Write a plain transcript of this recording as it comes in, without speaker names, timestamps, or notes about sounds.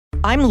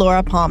I'm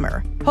Laura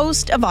Palmer,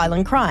 host of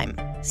Island Crime.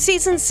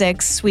 Season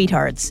 6,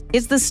 Sweethearts,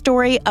 is the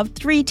story of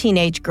 3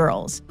 teenage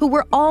girls who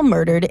were all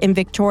murdered in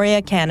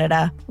Victoria,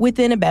 Canada,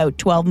 within about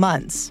 12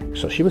 months.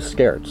 So she was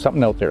scared.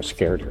 Something out there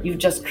scared her. You've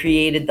just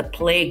created the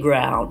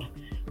playground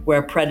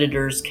where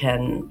predators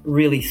can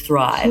really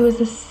thrive. She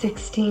was a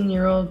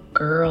 16-year-old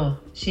girl.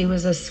 She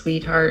was a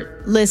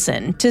sweetheart.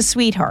 Listen to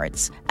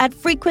Sweethearts at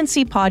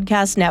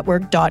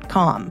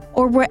frequencypodcastnetwork.com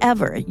or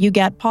wherever you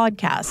get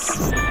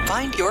podcasts.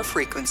 Find your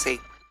frequency.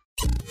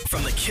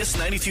 From the Kiss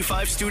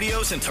 92.5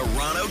 studios in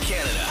Toronto,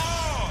 Canada.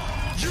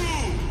 Are you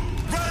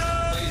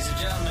ready? Ladies and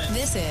gentlemen.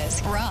 This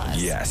is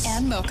Roz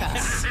and Mocha.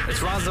 It's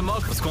Roz and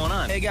Mocha. What's going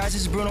on? Hey guys,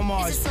 this is Bruno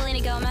Mars. This is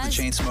Selena Gomez.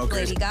 The Chainsmokers.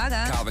 Lady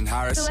Gaga. Calvin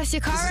Harris.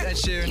 Celestia Cara. This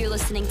is Ed Sheeran. You're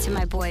listening to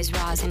my boys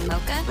Roz and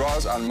Mocha.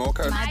 Roz and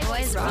Mocha. My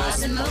boys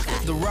Roz and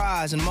Mocha. The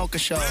Roz and Mocha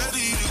Show.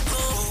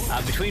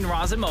 Between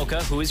Roz and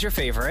Mocha, who is your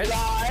favorite?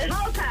 Roz.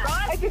 Mocha.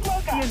 Roz.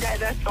 Mocha. You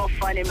guys are so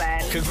funny,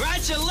 man.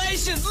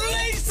 Congratulations,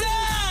 Lisa!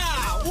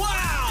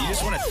 Wow! You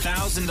just won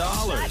 $1,000.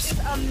 That's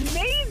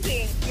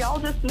amazing. Y'all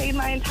just made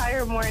my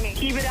entire morning.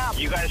 Keep it up.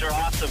 You guys are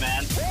awesome,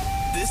 man.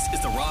 This is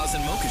the Roz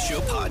and Mocha Show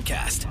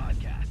podcast.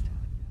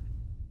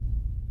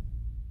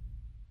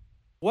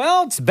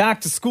 Well, it's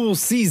back to school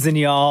season,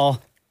 y'all.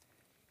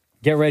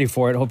 Get ready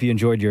for it. Hope you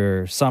enjoyed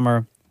your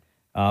summer.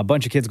 A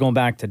bunch of kids going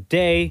back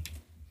today.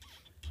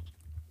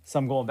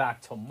 Some going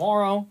back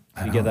tomorrow.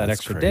 You get that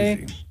extra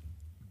day.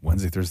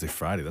 Wednesday, Thursday,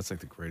 Friday. That's like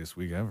the greatest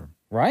week ever.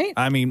 Right?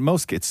 I mean,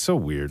 most kids, so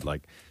weird.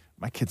 Like,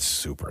 my kid's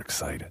super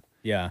excited.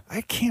 Yeah.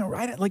 I can't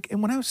write it. Like,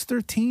 and when I was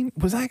 13,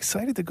 was I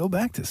excited to go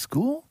back to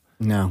school?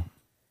 No.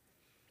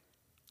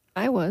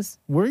 I was.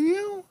 Were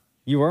you?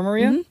 You were,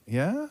 Maria? Mm-hmm.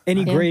 Yeah.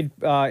 Any grade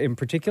in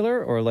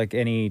particular or like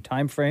any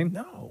time frame?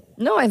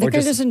 No, I think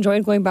I just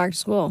enjoyed going back to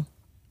school.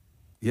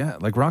 Yeah,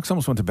 like Rox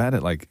almost went to bed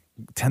at like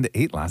 10 to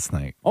 8 last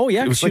night. Oh,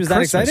 yeah? It was She like was that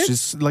Christmas, excited?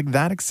 just like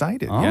that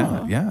excited.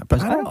 Oh. Yeah.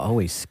 But I'm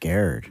always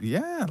scared.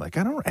 Yeah, like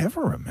I don't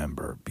ever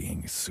remember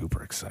being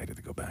super excited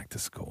to go back to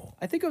school.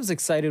 I think I was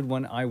excited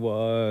when I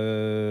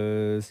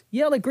was,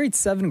 like grade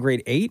 7,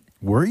 grade 8.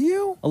 Were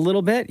you? A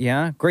little bit,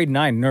 yeah. Grade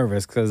 9,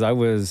 nervous because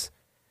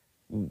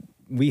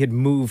we had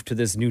moved to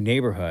this new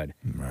neighborhood.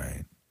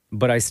 Right.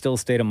 But I still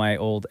stayed at my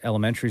old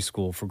elementary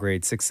school for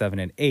grades 6, 7,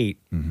 and 8.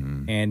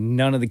 Mm-hmm. And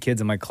none of the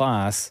kids in my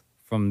class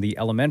from the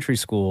elementary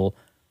school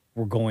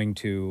were going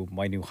to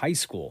my new high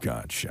school.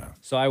 Gotcha.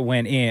 So I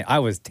went in. I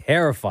was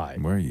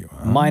terrified. Were you?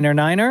 Huh? Minor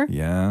Niner?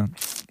 Yeah.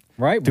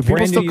 Right? Do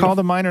people still call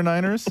them minor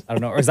niners? I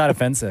don't know. Or is that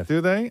offensive?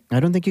 Do they?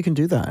 I don't think you can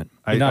do that.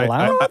 You're not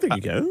allowed? I think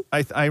you can.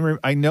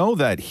 I know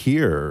that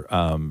here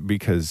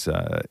because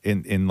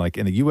in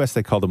the U.S.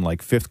 they call them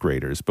like 5th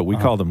graders, but we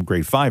call them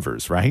grade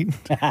 5ers, right?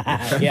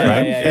 Yeah.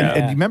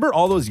 And remember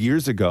all those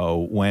years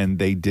ago when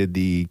they did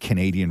the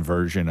Canadian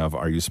version of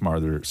Are You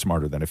Smarter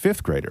Than a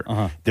 5th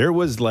Grader? There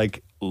was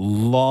like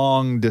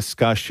long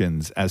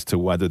discussions as to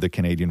whether the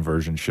Canadian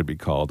version should be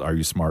called Are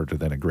You Smarter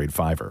Than a Grade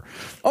 5er?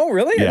 Oh,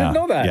 really? I didn't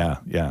know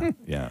that.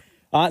 Yeah.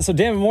 So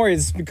Dan Mori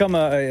has become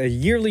a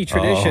yearly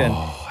tradition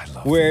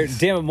where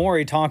Dan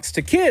Mori talks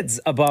to kids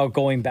about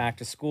going back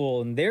to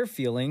school and their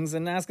feelings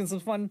and asking some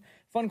fun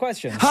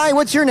questions. Hi,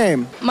 what's your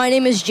name? My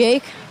name is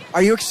Jake.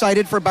 Are you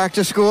excited for back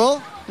to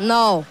school?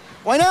 No.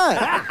 Why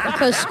not?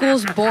 Because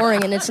school's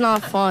boring and it's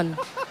not fun.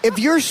 If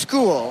your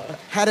school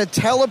had a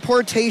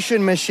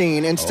teleportation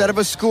machine instead of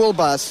a school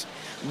bus,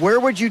 where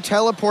would you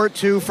teleport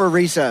to for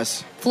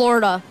recess?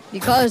 Florida,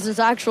 because there's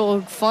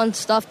actual fun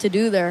stuff to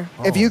do there.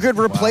 If you could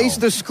replace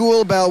the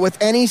school bell with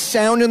any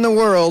sound in the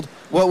world,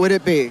 what would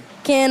it be?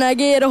 Can I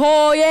get a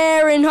whole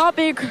year and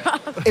hoppy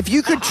crop? If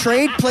you could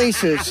trade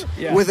places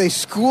with a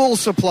school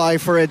supply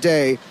for a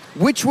day,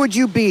 which would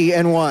you be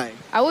and why?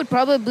 I would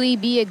probably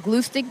be a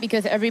glue stick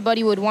because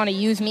everybody would want to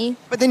use me.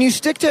 But then you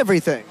stick to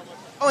everything.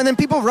 Oh, and then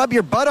people rub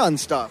your butt on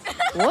stuff.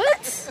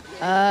 What?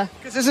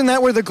 Because isn't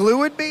that where the glue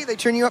would be? They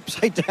turn you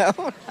upside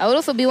down? I would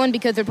also be one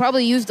because they'd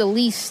probably use the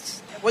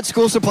least. What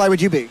school supply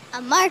would you be?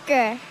 A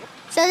marker.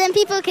 So then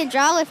people could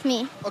draw with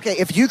me. Okay,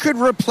 if you could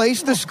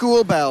replace the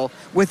school bell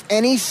with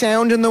any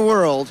sound in the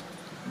world,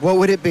 what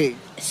would it be?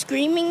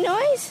 Screaming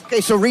noise?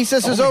 Okay, so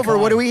recess is over.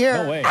 God. What do we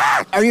hear? No way.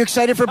 Are you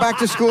excited for back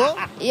to school?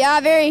 Yeah,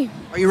 very.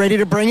 Are you ready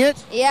to bring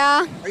it?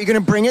 Yeah. Are you going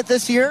to bring it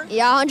this year?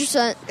 Yeah,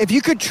 100%. If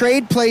you could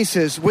trade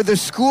places with a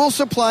school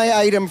supply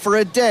item for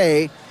a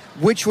day,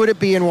 which would it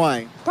be and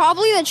why?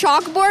 Probably the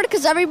chalkboard,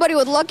 because everybody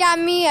would look at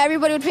me.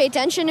 Everybody would pay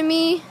attention to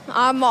me.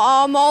 I'm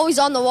always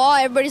on the wall.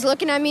 Everybody's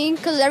looking at me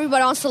because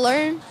everybody wants to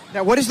learn.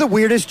 Now, what is the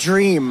weirdest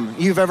dream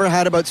you've ever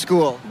had about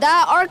school?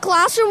 That our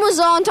classroom was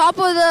on top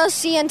of the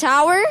CN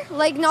Tower.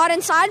 Like, not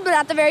inside, but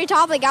at the very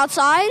top, like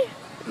outside.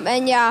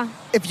 And yeah.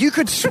 If you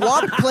could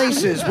swap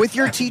places with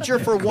your teacher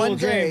for one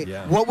day,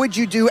 what would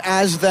you do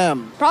as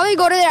them? Probably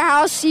go to their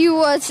house, see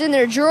what's in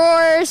their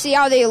drawer, see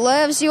how they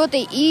live, see what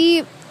they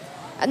eat.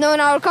 And then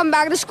when I would come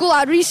back to school,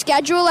 I'd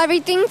reschedule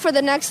everything for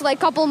the next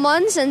couple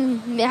months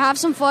and have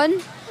some fun,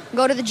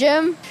 go to the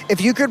gym.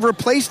 If you could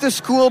replace the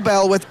school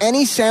bell with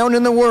any sound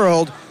in the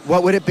world,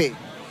 what would it be?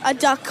 A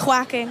duck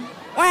quacking.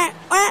 Wah,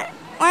 wah,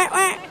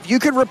 If you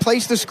could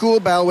replace the school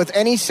bell with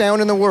any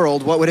sound in the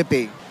world, what would it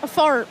be? A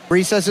fart.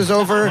 Recess is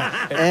over,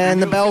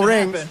 and the bell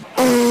rings.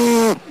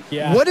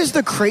 Yeah. What is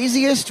the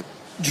craziest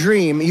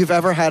dream you've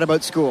ever had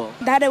about school?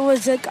 That it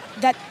was like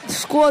that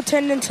school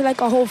turned into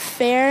like a whole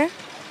fair,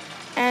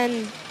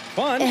 and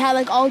Fun. it had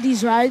like all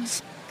these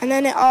rides, and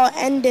then it all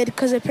ended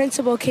because the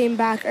principal came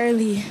back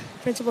early.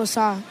 Principal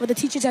saw what the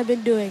teachers have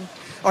been doing.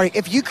 All right,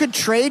 if you could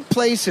trade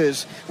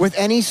places with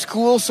any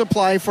school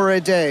supply for a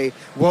day,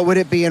 what would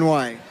it be and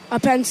why? A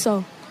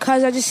pencil,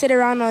 because I just sit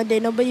around all day.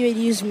 Nobody would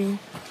use me.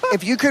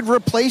 If you could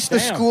replace the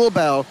school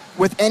bell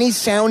with any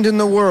sound in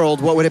the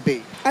world, what would it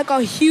be? Like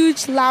a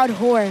huge, loud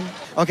horn.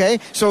 Okay,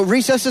 so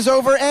recess is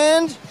over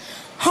and...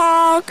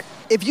 honk.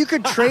 If you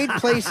could trade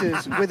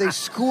places with a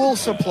school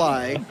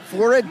supply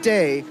for a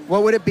day,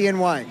 what would it be and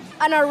why?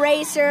 An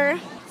eraser.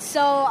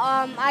 So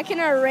I can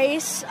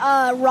erase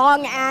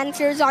wrong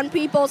answers on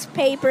people's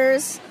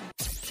papers.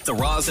 The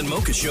Roz and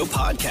Mocha Show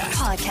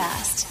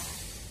podcast.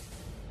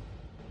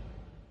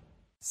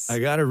 I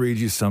got to read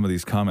you some of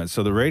these comments.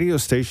 So the radio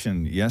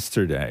station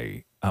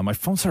yesterday, my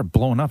phone started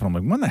blowing up. And I'm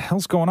like, what the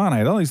hell's going on? I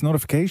had all these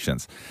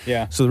notifications.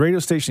 Yeah. So the radio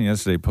station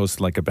yesterday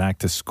posted like a back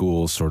to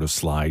school sort of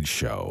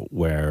slideshow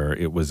where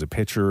it was a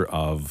picture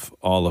of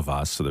all of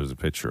us. So there was a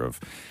picture of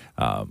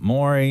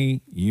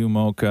Maury, you,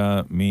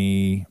 Mocha,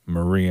 me,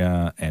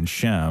 Maria, and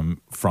Shem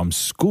from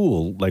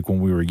school, like when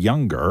we were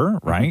younger,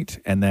 right?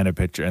 And then a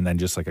picture, and then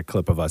just like a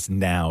clip of us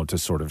now to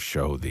sort of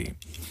show the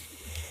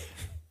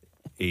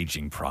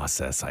aging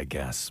process, I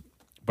guess.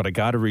 But I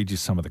got to read you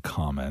some of the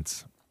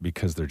comments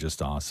because they're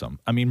just awesome.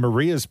 I mean,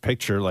 Maria's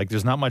picture, like,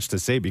 there's not much to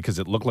say because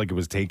it looked like it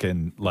was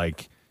taken,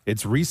 like,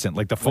 it's recent.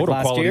 Like, the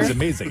photo quality is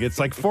amazing. It's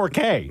like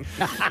 4K.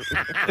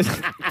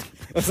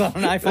 It's on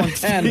an iPhone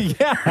 10.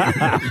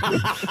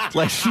 Yeah.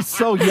 Like, she's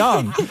so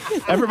young.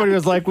 Everybody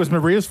was like, was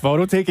Maria's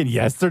photo taken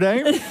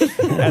yesterday?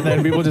 And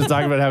then people just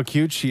talking about how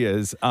cute she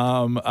is.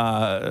 Some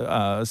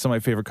of my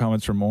favorite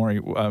comments from Maury,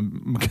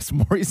 because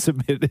Maury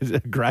submitted a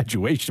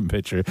graduation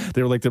picture.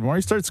 They were like, did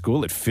Maury start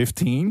school at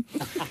 15?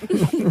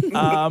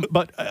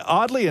 But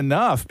oddly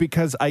enough,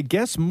 because I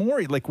guess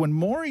Maury, like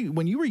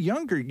when you were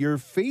younger, your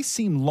face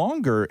seemed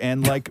longer.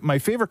 And like my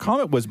favorite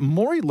comment was,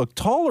 Maury looked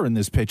taller in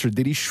this picture.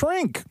 Did he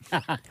shrink?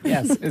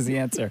 Yes, is the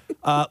answer.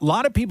 A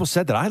lot of people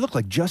said that I look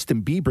like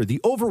Justin Bieber.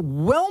 The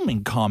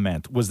overwhelming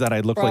comment was that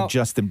I look like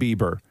Justin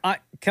Bieber.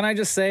 Can I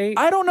just say?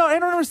 I don't know. I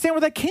don't understand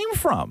where that came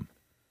from.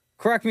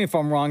 Correct me if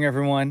I'm wrong,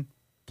 everyone.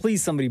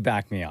 Please, somebody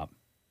back me up.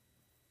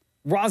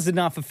 Roz did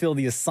not fulfill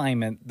the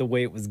assignment the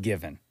way it was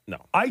given.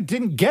 No. I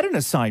didn't get an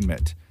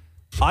assignment.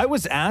 I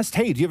was asked,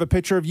 hey, do you have a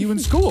picture of you in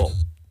school?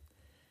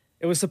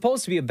 It was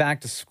supposed to be a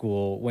back to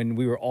school when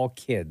we were all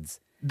kids.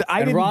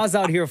 And Roz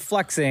out here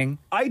flexing.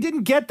 I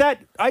didn't get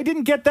that. I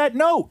didn't get that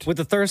note. With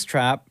the thirst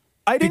trap.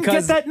 I didn't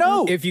get that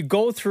note. If you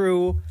go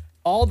through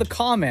all the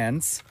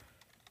comments,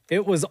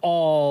 it was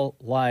all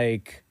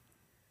like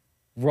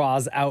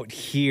Roz out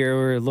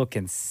here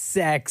looking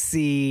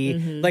sexy.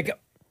 Like,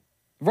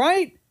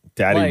 right?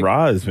 Daddy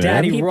Roz, man.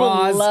 Daddy People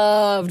Roz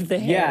loved the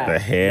hair. Yeah. The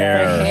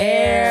hair. The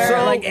hair.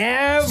 So, like,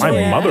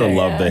 My mother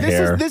loved the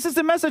hair. This is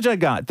the message I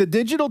got. The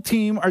digital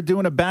team are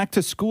doing a back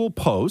to school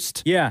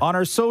post on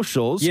our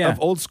socials of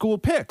old school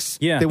pics.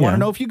 Yeah. They want to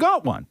know if you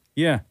got one.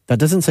 Yeah. That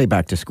doesn't say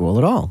back to school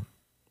at all.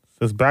 It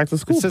says back to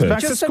school It says pics. back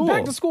to Just school. said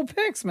back to school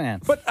pics,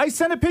 man. But I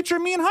sent a picture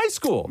of me in high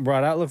school.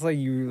 Bro, that looks like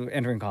you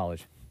entering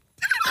college.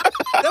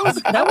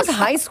 That was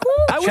high school?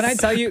 Can I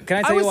tell you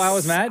why I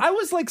was mad? I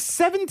was like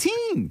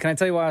 17. Can I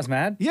tell you why I was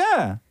mad?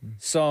 Yeah.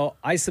 So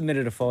I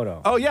submitted a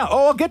photo. Oh, yeah.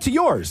 Oh, I'll get to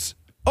yours.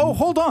 Oh,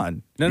 hold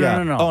on. No.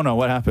 Oh, no.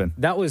 What happened?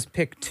 That was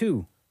pick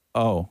 2.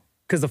 Oh.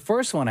 Because the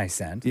first one I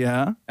sent.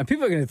 Yeah. And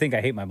people are going to think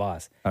I hate my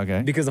boss.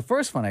 Okay. Because the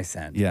first one I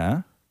sent.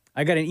 Yeah.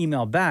 I got an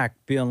email back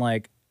being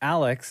like,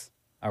 Alex,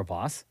 our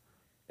boss,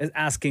 is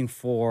asking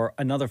for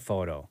another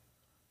photo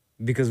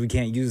because we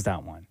can't use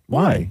that one.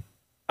 Why?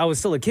 I was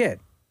still a kid.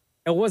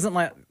 It wasn't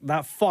like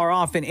that far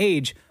off in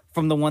age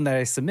from the one that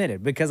I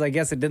submitted because I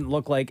guess it didn't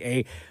look like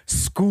a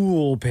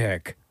school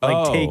pic,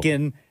 like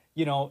taken,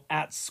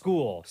 at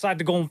school. So I had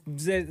to go.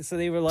 So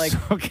they were like,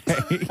 I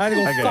had to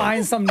go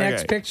find some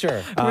next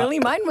picture. Really,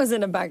 mine was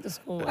in a back to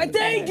school one. I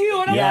thank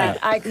you. And I'm like,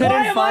 I couldn't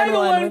why am I find the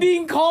one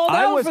being called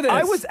out for this?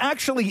 I was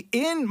actually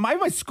in my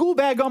school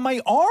bag on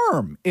my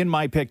arm in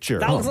my picture.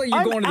 That looks like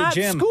you're going to the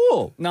gym.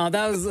 School. No,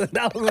 that was a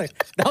duffel,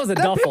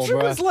 That picture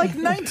bro. was like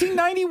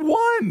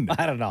 1991.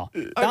 I don't know.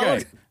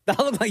 Okay. That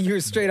looked like you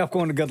were straight up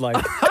going to Good Life.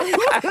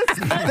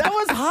 That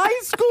was high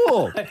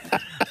school.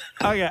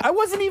 Okay, I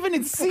wasn't even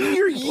in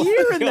senior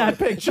year in that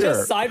picture.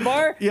 Just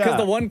sidebar, because Yeah.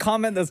 the one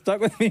comment that stuck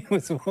with me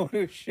was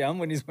Shem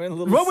when he's wearing a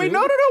little suit. Wait,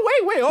 no,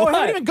 wait. Oh, I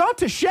haven't even got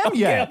to Shem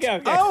yet.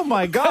 Okay. Oh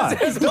my God!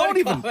 Don't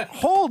even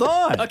hold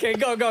on. Okay,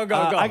 go.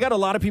 I got a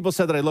lot of people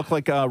said that I look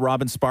like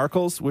Robin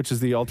Sparkles, which is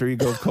the alter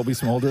ego of Kobe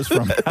Smulders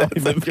from How I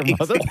Met Your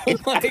Mother. Oh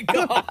my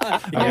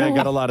God! Yeah, I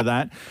got a lot of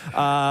that.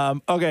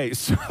 Okay,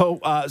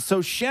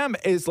 so Shem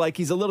is like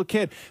he's a little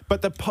kid,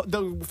 but the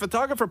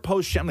photographer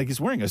posed Shem like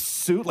he's wearing a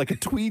suit, like a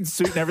tweed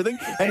suit and everything.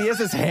 something, and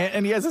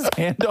he has his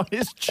hand on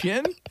his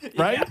chin,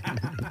 right?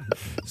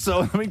 So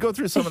let me go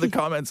through some of the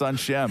comments on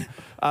Shem.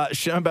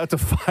 Shem about to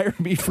fire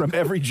me from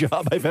every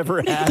job I've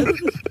ever had.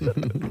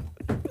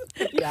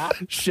 Yeah.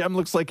 Shem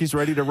looks like he's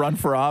ready to run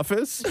for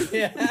office.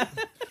 Yeah.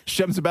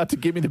 Shem's about to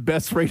give me the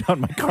best rate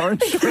on my car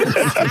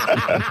insurance.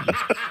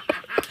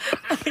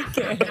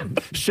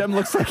 Shem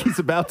looks like he's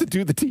about to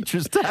do the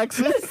teacher's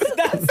taxes.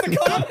 That's the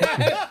comment.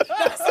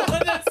 That's the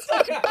one that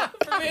stuck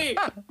out for me.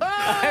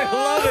 I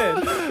love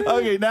it.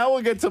 Okay, now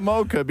we'll get to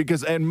Mocha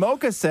and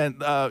Mocha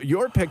sent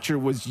your picture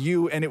was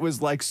you, and it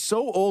was like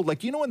so old,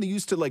 like you know when they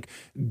used to like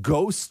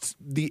ghost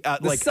the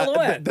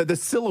silhouette. The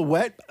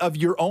silhouette of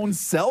your own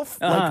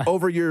self, like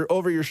over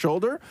your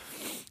shoulder.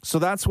 So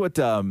that's what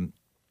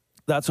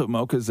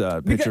Mocha's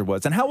picture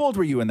was. And how old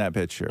were you in that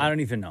picture? I don't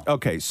even know.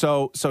 Okay,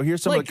 so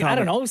here's some of the comments. I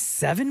don't know,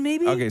 7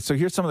 maybe? Okay, so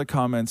here's some of the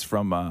comments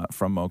from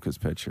Mocha's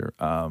picture.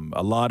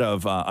 A lot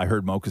of I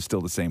heard Mocha's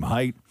still the same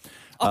height.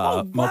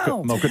 Wow.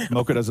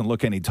 Mocha doesn't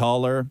look any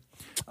taller.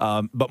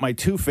 But my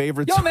two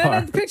favorites Yo, man,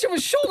 are... that picture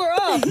was shoulder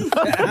up.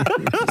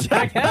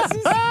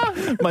 Jackasses.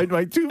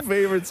 my two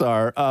favorites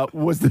are,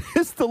 was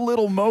this the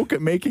little Mocha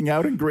making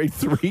out in grade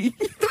 3?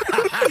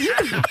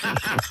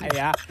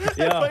 Yeah.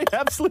 My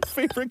absolute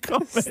favorite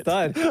comment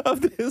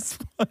of this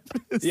one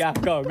is... Yeah,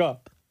 go.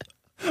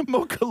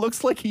 Mocha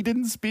looks like he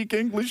didn't speak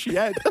English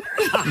yet.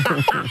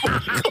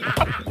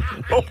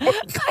 Oh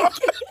my God.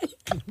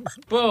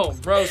 Boom,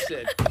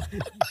 roasted.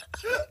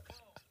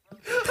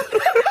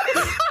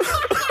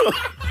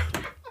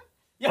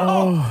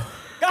 Yo,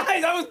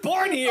 guys, I was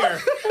born here.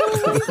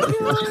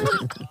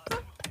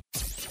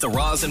 The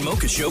Roz and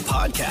Mocha Show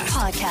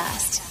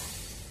podcast.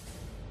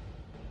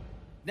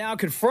 Now,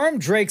 confirmed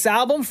Drake's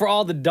album For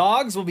All the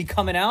Dogs will be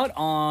coming out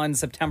on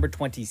September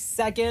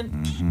 22nd.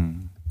 Mm-hmm.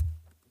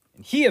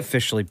 He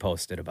officially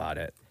posted about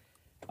it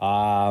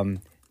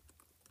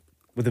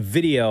with a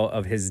video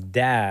of his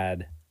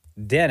dad,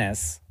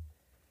 Dennis,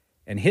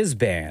 and his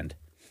band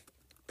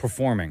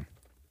performing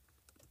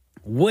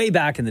way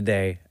back in the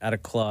day at a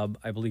club,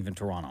 I believe in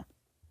Toronto.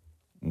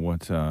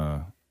 What? You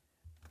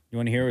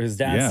want to hear his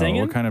dad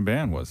singing? What kind of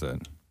band was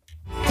it?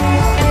 Oh,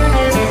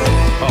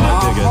 I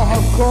dig it.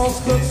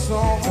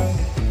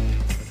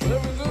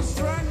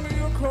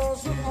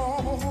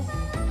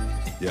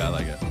 Yeah, I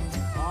like it.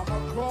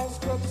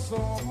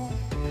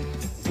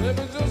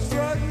 Baby, just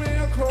drag me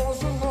across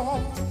the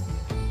lawn.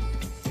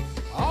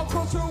 I'll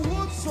cut your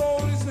wood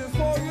so easy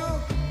for you.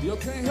 You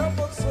can't help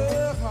but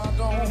say I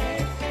don't.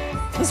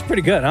 That's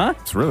pretty good, huh?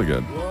 It's really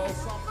good.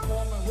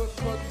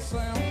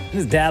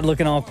 His dad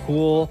looking all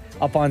cool,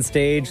 up on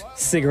stage,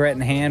 cigarette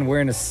in hand,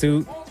 wearing a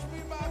suit.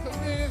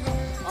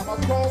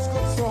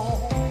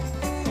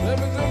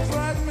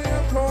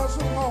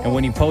 And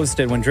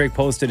when Drake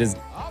posted his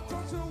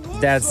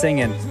dad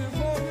singing,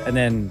 and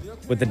then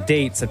with the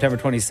date, September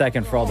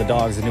 22nd, For All the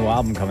Dogs, a new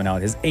album coming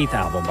out, his 8th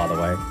album, by the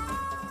way.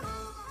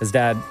 His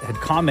dad had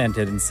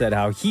commented and said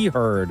how he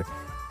heard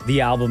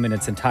the album in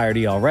its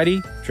entirety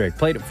already. Drake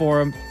played it for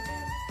him.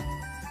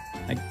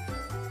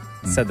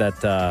 Said that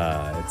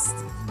it's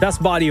the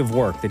best body of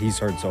work that he's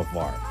heard so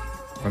far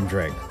from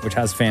Drake, which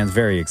has fans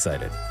very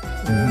excited.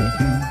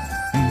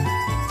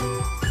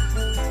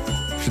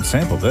 Should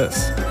sample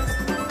this.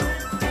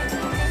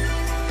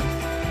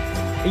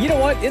 You know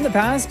what? In the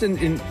past,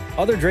 in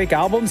other Drake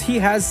albums, he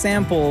has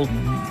sampled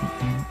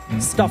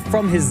stuff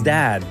from his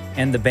dad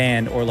and the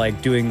band, or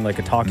like doing like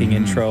a talking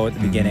intro at the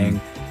beginning.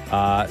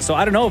 So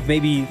I don't know if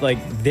maybe like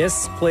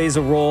this plays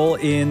a role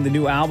in the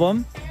new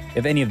album,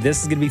 if any of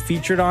this is going to be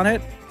featured on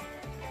it.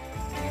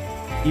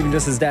 Even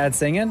just his dad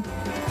singing.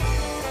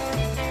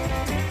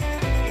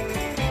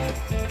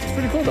 It's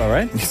pretty cool though,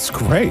 right? It's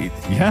great.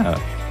 Yeah.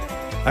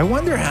 I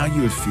wonder how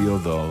you would feel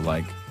though,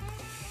 like,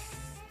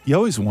 you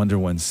always wonder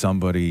when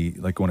somebody,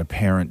 like when a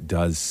parent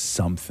does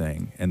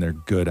something and they're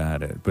good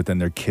at it, but then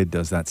their kid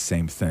does that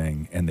same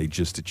thing and they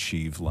just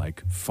achieve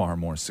like far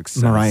more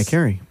success. Mariah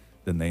Carey.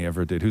 Than they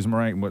ever did.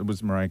 What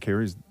was Mariah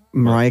Carey's?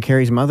 Mariah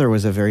Carey's mother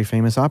was a very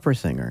famous opera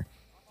singer.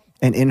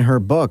 And in her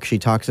book, she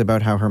talks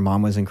about how her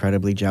mom was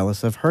incredibly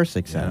jealous of her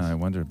success. Yeah, I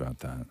wonder about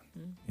that.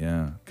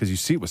 Yeah, because you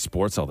see it with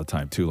sports all the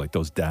time too, like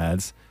those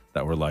dads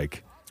that were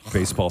like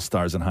baseball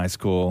stars in high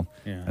school,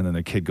 and then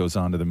the kid goes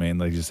on to the main.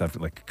 They just have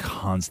like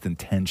constant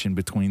tension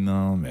between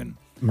them. And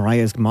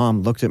Mariah's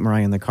mom looked at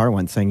Mariah in the car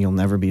once, saying, "You'll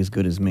never be as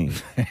good as me."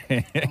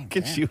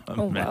 Could you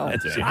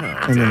imagine?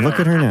 And then look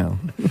at her now.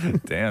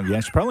 Damn.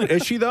 Yeah, she probably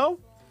is. She though?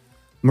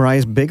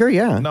 Mariah's bigger,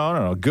 yeah.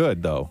 No.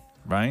 Good though,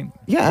 right?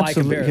 Yeah,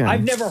 absolutely. Yeah.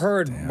 I've never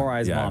heard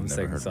Mariah's mom I've never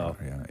sing. heard So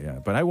yeah.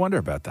 But I wonder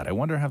about that. I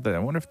wonder if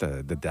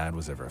the dad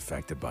was ever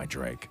affected by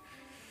Drake.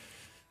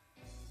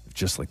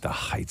 Just like the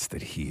heights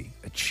that he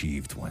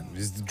achieved when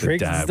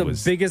Drake is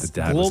the biggest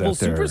global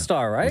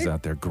superstar, right? Was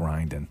out there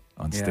grinding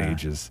on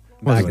stages.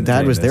 Well, his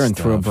dad was there and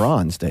threw a bra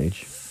on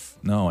stage.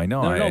 No, I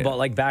know. No, but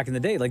like back in the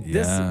day, like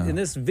this in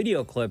this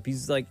video clip,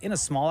 he's like in a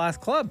small ass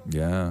club.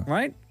 Yeah.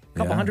 Right?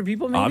 Couple hundred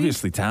people, maybe?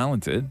 Obviously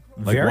talented.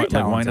 Very Like,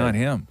 why talented. not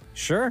him?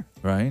 Sure.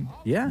 Right?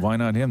 Yeah. Why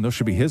not him? Those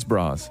should be his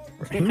bras.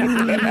 The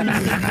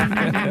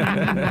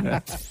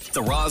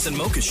Roz and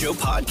Mocha Show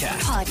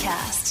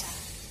podcast.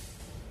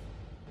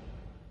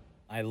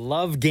 I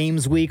love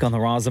Games Week on the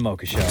Roz and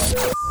Mocha Show.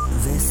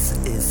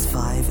 This is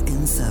 5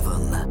 in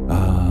 7.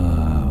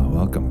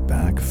 Welcome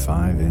back,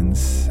 5 in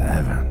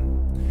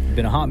 7.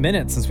 Been a hot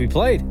minute since we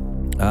played.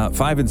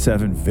 5 in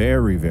 7,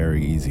 very,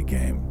 very easy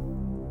game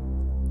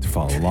to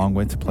follow along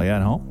with, to play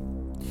at home.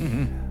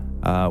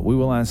 We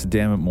will ask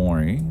Dammit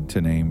Maury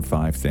to name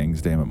 5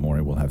 things. Dammit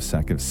Maury will have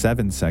 7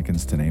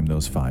 seconds to name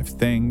those 5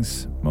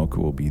 things. Mocha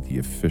will be the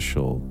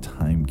official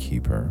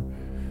timekeeper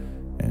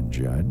and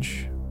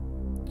judge.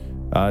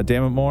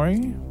 Dammit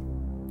Maury,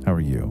 how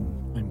are you?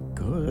 I'm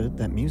good.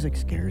 That music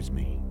scares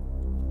me.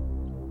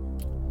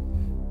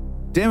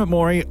 Dammit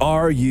Maury,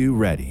 are you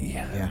ready?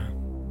 Yeah.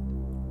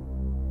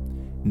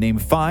 Name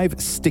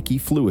 5 sticky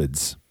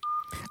fluids.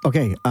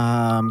 Okay,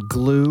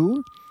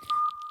 glue.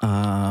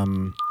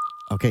 Honey.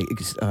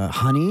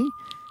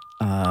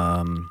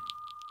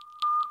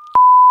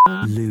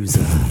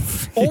 Loser.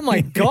 Oh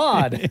my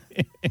God.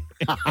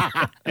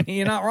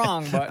 You're not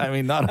wrong, but I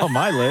mean, not on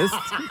my list.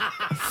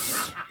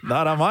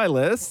 Not on my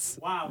list.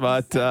 Wow.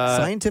 But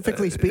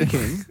Scientifically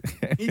speaking,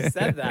 he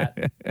said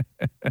that.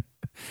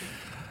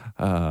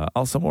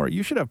 Also, more,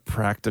 you should have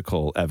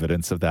practical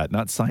evidence of that,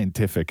 not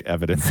scientific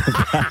evidence of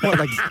that. What,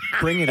 like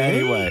bring it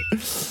Anyway.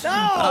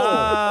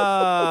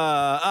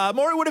 No!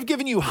 Maury would have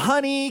given you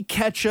honey,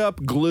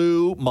 ketchup,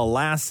 glue,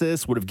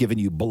 molasses, would have given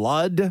you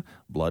blood.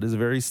 Blood is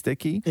very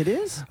sticky. It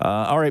is?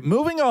 All right,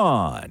 moving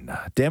on.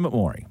 Damn it,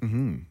 Maury.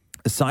 Mm-hmm.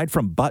 Aside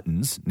from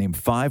buttons, name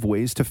 5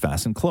 ways to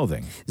fasten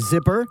clothing.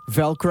 Zipper,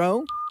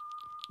 Velcro,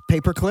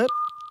 paperclip.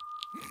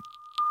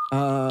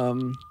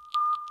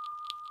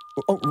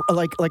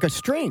 Like a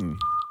string.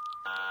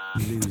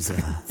 Loser.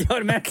 You know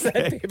what Max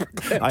said?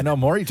 Paperclip. I know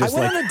Maury just I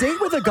went on a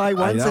date with a guy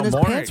once, and his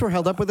pants were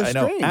held up with a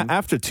string.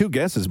 After 2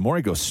 guesses,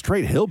 Maury goes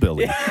straight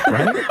hillbilly,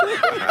 right?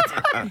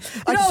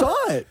 I saw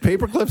it.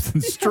 Paper clips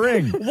and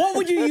string. What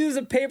would you use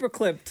a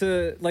paperclip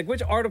to, like,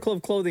 which article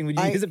of clothing would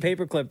you use a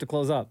paperclip to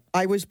close up?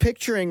 I was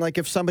picturing, like,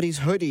 if somebody's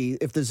hoodie,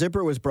 if the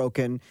zipper was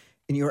broken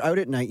and you were out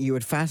at night, you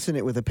would fasten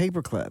it with a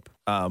paperclip.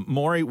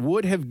 Maury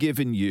would have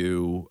given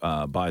you,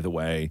 by the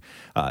way,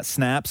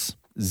 snaps,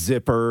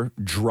 zipper,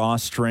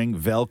 drawstring,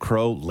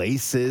 Velcro,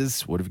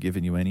 laces, would have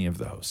given you any of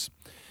those.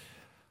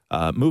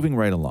 Moving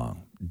right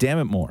along. Damn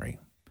it, Maury.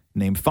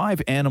 Name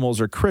 5 animals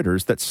or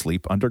critters that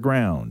sleep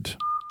underground.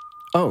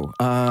 Oh,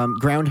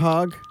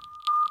 groundhog.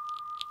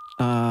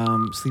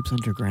 Sleeps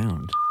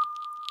underground.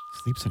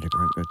 Sleeps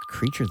underground. A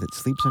creature that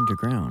sleeps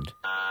underground.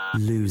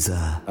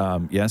 Loser.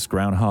 Yes,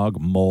 groundhog,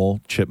 mole,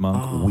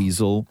 chipmunk,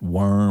 weasel,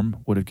 worm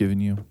would have given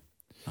you.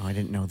 Oh, I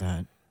didn't know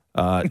that.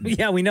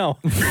 Yeah, we know.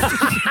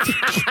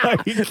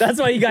 That's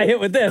why you got hit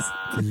with this.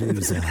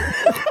 Loser.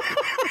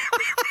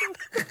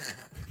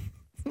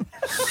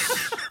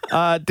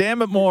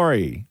 Damn it,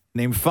 Maury.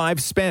 Name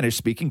 5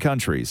 Spanish-speaking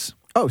countries.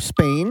 Oh,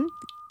 Spain.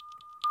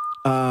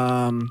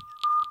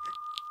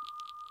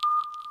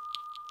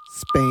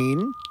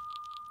 Spain.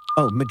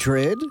 Oh,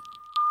 Madrid.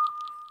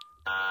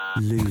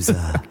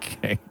 Loser.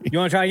 Okay. You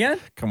want to try again?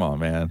 Come on,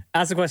 man.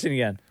 Ask the question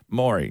again.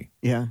 Maury.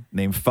 Yeah.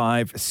 Name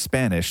 5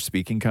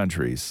 Spanish-speaking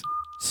countries.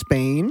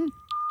 Spain.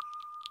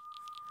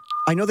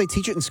 I know they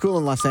teach it in school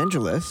in Los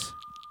Angeles.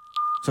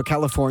 So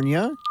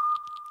California.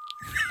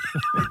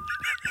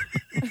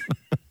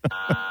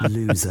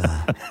 Loser.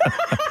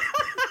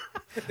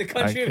 The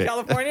country of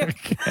California?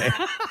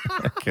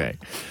 Okay.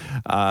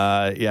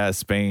 Yeah,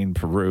 Spain,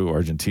 Peru,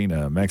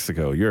 Argentina,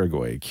 Mexico,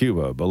 Uruguay,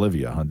 Cuba,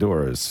 Bolivia,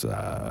 Honduras,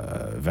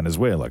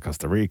 Venezuela,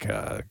 Costa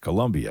Rica,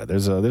 Colombia.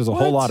 There's a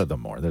whole lot of them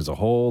more. There's a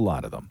whole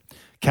lot of them.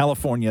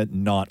 California,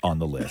 not on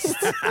the list.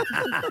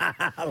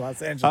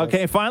 Los Angeles.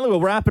 Okay, finally,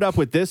 we'll wrap it up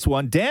with this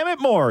one. Damn it,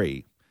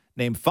 Maury.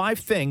 Name 5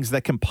 things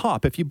that can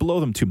pop if you blow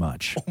them too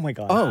much. Oh, my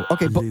God. Oh,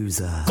 okay.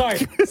 Loser. Sorry.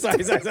 Hit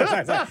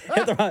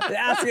the wrong.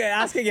 Ask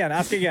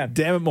again.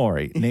 Damn it,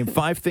 Maury. Name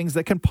 5 things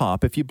that can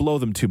pop if you blow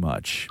them too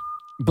much.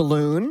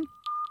 Balloon.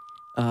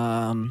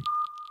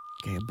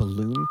 Okay, a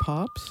balloon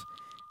pops.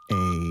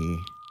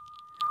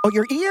 Oh,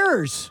 your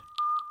ears.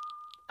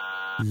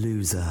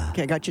 Loser.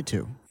 Okay, I got you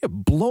 2. Yeah,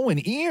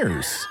 blowing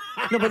ears.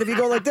 No, but if you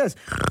go like this.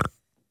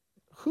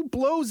 Who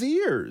blows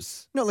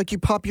ears? No, like you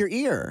pop your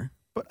ear.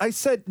 But I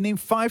said name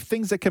 5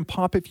 things that can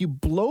pop if you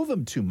blow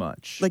them too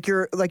much. Like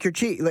your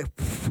cheek. Like,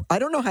 I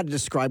don't know how to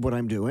describe what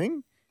I'm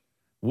doing.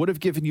 Would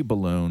have given you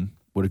balloon.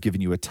 Would have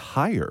given you a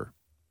tire.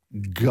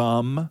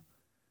 Gum.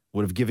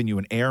 Would have given you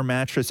an air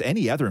mattress.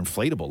 Any other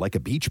inflatable, like a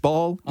beach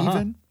ball,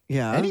 even.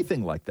 Yeah.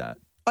 Anything like that.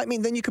 I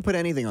mean, then you could put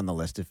anything on the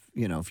list if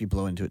you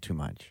blow into it too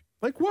much.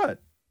 Like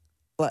what?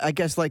 I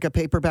guess like a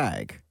paper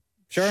bag.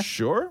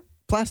 Sure.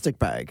 Plastic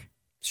bag.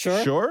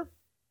 Sure.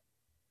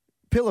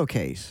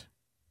 Pillowcase.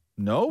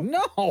 No.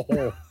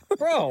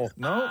 Bro.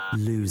 No.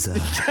 Loser.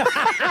 That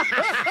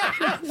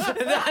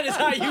is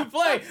how you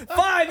play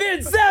 5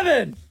 in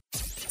 7.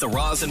 The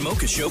Roz and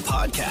Mocha Show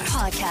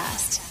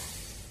podcast.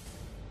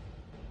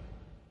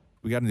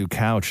 We got a new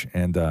couch,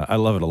 and I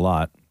love it a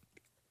lot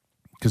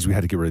because we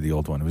had to get rid of the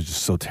old one. It was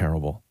just so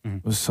terrible.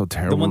 It was so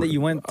terrible. The one that you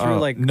went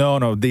through,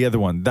 No, the other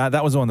one.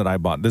 That was the one that I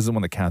bought. This is the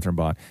one that Catherine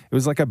bought. It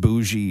was like a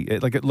bougie.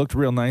 It looked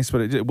real nice,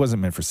 but it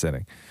wasn't meant for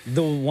sitting.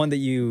 The one that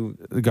you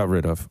got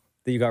rid of.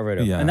 That you got rid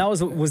of. Yeah. And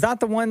was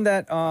that the one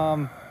that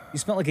you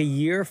spent like a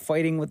year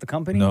fighting with the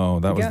company? No,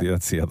 to get?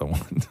 that's the other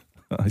one.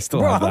 I still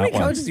Bro, have that how many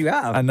one. couches do you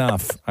have?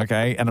 Enough,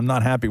 okay? And I'm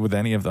not happy with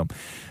any of them.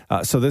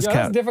 So this That's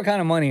a couch. different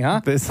kind of money,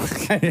 huh?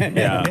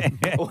 Yeah.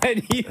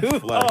 When you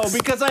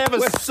because I have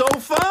a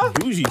sofa?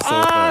 Bougie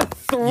sofa.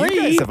 Three.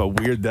 You guys have a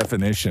weird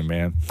definition,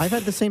 man. I've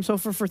had the same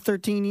sofa for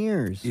 13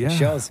 years. Yeah.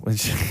 Shows.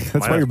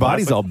 That's why your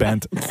body's all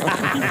bent.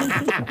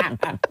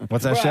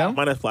 What's that, Shell?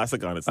 Mine has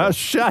plastic on it. Oh,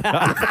 shut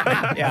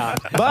up. Yeah.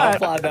 But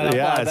applaud that,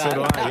 applaud so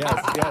do I.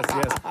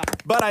 Yes.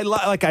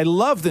 But I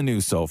love the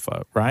new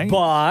sofa, right?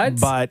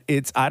 But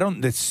it's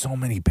there's so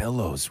many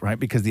pillows, right?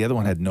 Because the other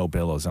one had no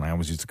pillows, and I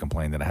always used to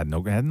complain that it had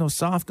no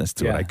softness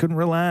to it. Yeah. I couldn't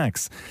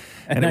relax.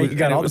 And now you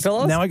got all the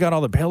pillows? Now I got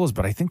all the pillows,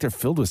 but I think they're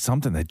filled with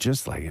something that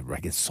just I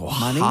get so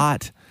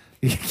hot.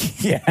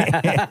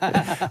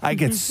 Yeah. I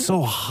get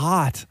so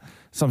hot.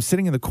 So I'm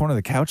sitting in the corner of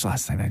the couch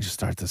last night and I just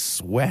start to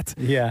sweat.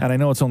 Yeah. And I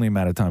know it's only a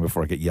matter of time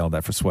before I get yelled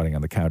at for sweating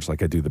on the couch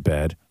like I do the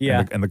bed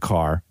and the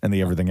car and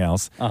the everything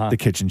else, the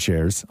kitchen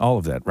chairs, all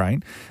of that,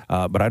 right?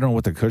 But I don't know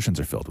what the cushions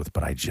are filled with,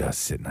 but I just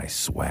sit and I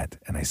sweat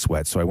and I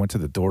sweat. So I went to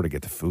the door to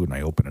get the food and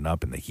I opened it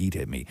up and the heat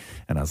hit me.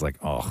 And I was like,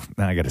 oh,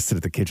 now I got to sit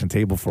at the kitchen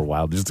table for a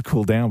while just to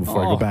cool down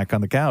before I go back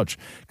on the couch.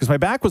 Because my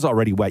back was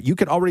already wet. You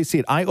could already see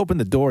it. I opened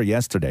the door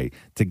yesterday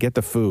to get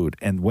the food.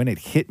 And when it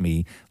hit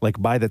me, like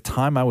by the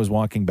time I was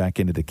walking back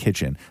into the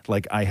kitchen,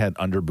 like I had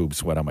under boob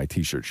sweat on my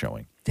t-shirt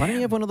showing. Why don't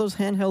you have one of those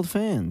handheld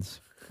fans?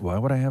 Why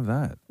would I have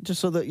that?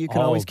 Just so that you can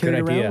always carry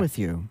it around with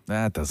you.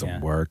 That doesn't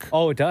work.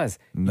 Oh, it does.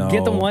 No.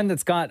 Get the one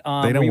that's got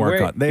They don't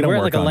work on. They don't wear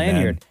work like a on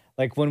lanyard. men.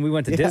 Like when we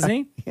went to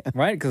Disney,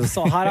 right? Because it's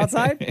so hot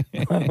outside.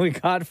 We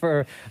got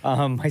for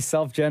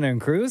myself, Jenna, and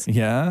Cruz.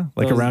 Yeah,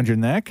 like Those- around your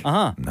neck.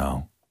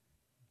 No.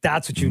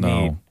 That's what you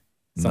No. need.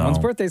 Someone's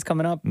No. birthday's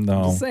coming up. No,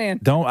 I'm just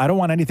saying. I don't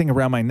want anything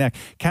around my neck.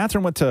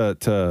 Catherine went to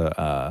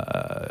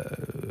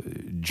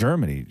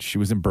Germany. She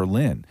was in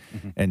Berlin,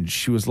 and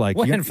she was like,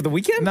 When, for the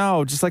weekend?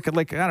 No, just like I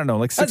don't know,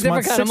 like That's 6 a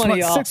months. different kind of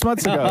money, y'all. 6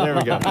 months ago. There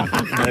we go.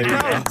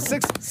 No,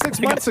 six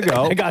months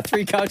ago. I got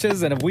 3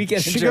 couches and a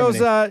weekend in She Germany.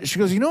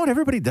 goes, you know what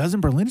everybody does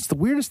in Berlin? It's the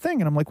weirdest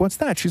thing. And I'm like, what's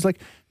that? She's like,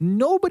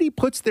 nobody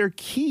puts their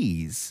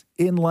keys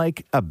in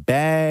like a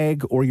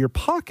bag or your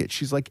pocket.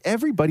 She's like,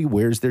 everybody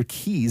wears their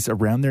keys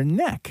around their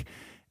neck.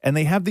 And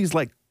they have these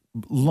like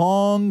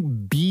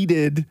long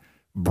beaded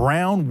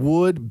brown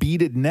wood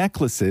beaded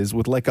necklaces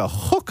with like a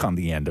hook on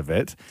the end of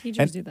it.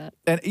 Teachers do that.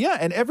 And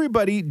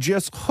everybody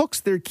just hooks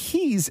their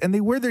keys and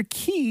they wear their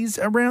keys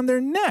around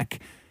their neck.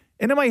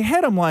 And in my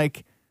head, I'm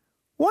like,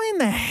 why in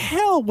the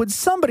hell would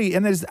somebody?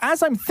 And as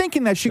I'm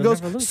thinking that, she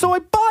goes, so I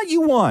bought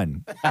you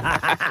one.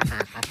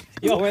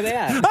 Yo, where they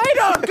at? I'm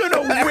not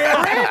gonna wear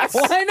it.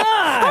 Why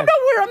not?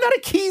 I'm not a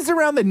keys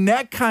around the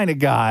neck kind of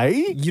guy.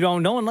 You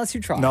don't know unless you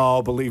try.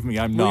 No, believe me,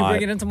 I'm Will not. you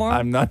bring it in tomorrow?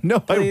 I'm not.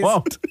 No, Please? I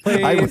won't.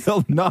 Please? I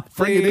will not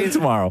bring it in Please?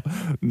 tomorrow.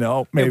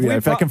 No, maybe we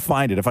if I pro- can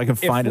find it. If I can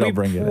find it, I'll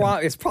bring it in.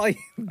 It's probably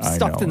I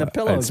stuffed in know. the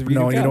pillows. It's- of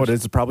your No, you know couch. what?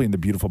 It's probably in the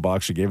beautiful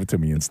box she gave it to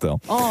me and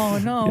still. Oh,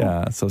 no.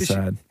 Yeah, so Did she-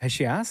 sad. Has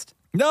she asked?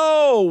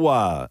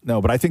 No,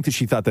 but I think that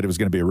she thought that it was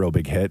going to be a real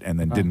big hit and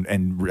then didn't,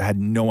 and had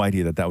no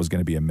idea that was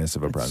going to be a miss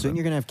of a Soon present.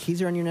 you're going to have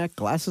keys around your neck,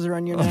 glasses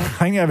around your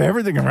neck. I have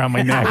everything around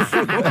my neck.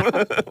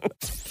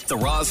 The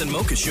Roz and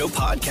Mocha Show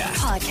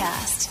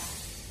podcast.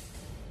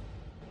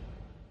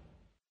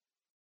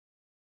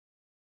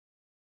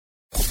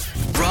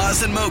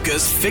 Roz and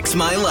Mocha's Fix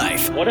My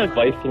Life. What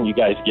advice can you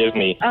guys give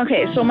me?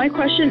 Okay, so my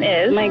question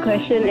is...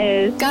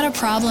 Got a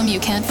problem you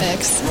can't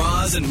fix?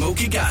 Roz and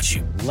Mocha got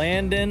you.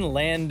 Landon.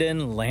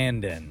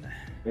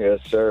 Yes,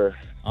 sir.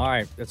 All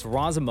right, it's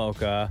Roz and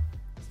Mocha.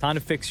 It's time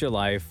to fix your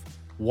life.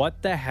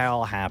 What the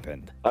hell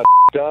happened? I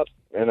up,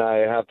 and I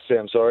have to say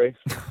I'm sorry.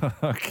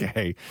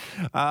 Okay.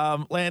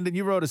 Landon,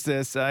 you wrote us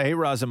this. Hey,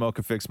 Roz and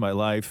Mocha, fix my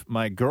life.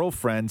 My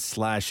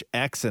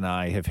girlfriend/ex and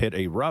I have hit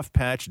a rough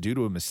patch due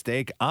to a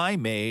mistake I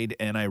made,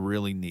 and I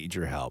really need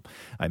your help.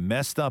 I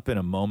messed up in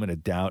a moment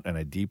of doubt, and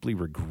I deeply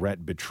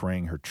regret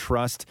betraying her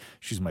trust.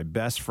 She's my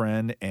best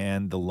friend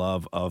and the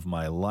love of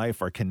my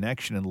life. Our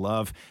connection and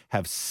love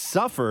have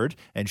suffered,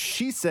 and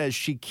she says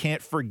she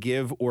can't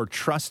forgive or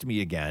trust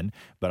me again,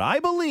 but I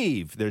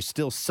believe there's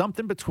still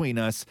something between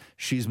us.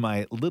 She's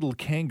my little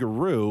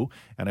kangaroo,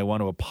 and I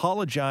want to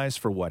apologize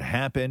for what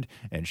happened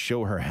and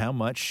show her how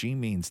much she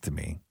means to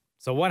me.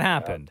 So what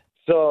happened?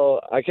 So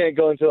I can't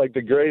go into like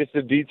the greatest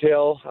of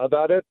detail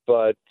about it,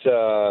 but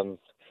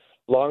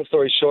long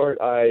story short,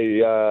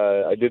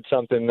 I did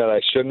something that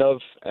I shouldn't have,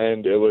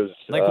 and it was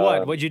Like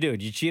what? What'd you do?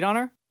 Did you cheat on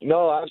her?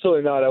 No,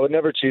 absolutely not. I would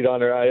never cheat on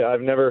her.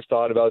 I've never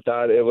thought about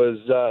that. It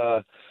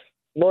was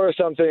more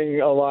something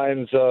along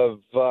lines of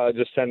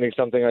just sending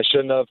something I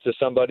shouldn't have to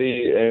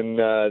somebody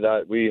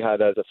that we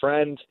had as a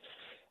friend.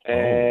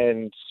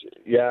 and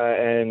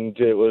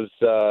it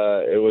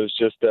was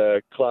just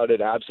a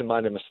clouded,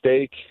 absent-minded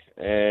mistake,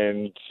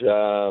 and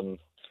I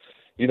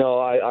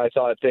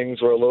thought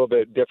things were a little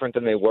bit different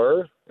than they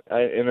were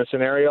in the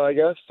scenario, I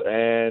guess,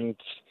 and.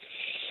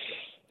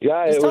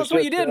 Yeah, Just it tell was us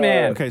what you did,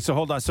 man. Okay, so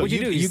hold on. So What'd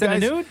you do? You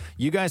sent a nude?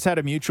 You guys had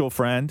a mutual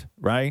friend,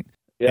 right?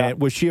 Yeah.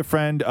 And was she a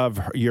friend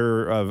of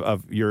your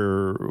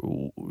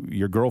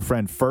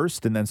girlfriend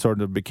first, and then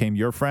sort of became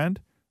your friend?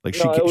 Like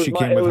she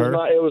came with her.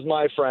 It was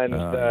my friend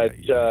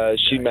that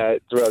she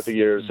met throughout the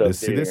years. Of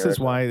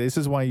This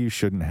is why you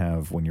shouldn't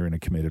have, when you're in a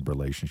committed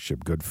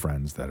relationship, good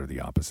friends that are the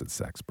opposite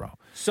sex, bro.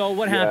 So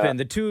what happened?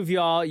 The two of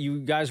y'all, you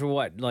guys were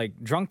what, like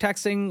drunk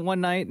texting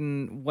one night,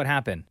 and what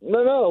happened?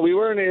 No, we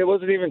weren't. It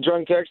wasn't even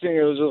drunk texting.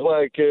 It was just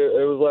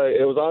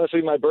it was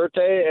honestly my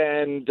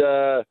birthday, and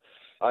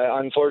I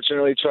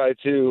unfortunately tried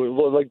to.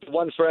 Well, like the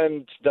one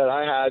friend that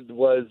I had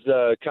was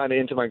kind of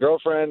into my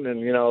girlfriend, and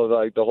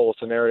like the whole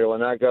scenario when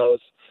that goes.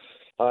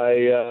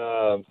 It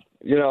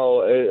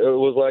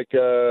was like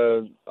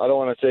I don't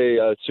want to say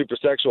a super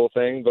sexual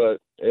thing, but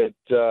it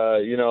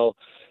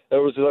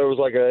there was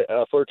like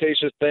a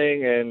flirtatious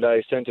thing, and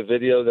I sent a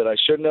video that I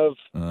shouldn't have.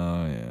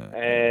 Oh yeah.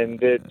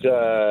 And it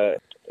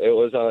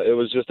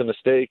was just a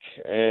mistake,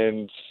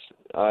 and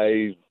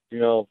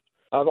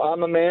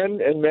I'm a man,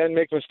 and men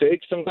make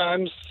mistakes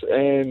sometimes.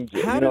 And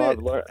how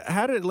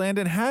did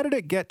Landon? How did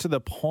it get to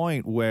the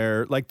point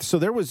where, like, so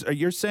there was? Are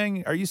you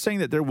saying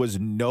that there was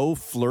no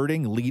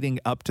flirting leading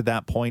up to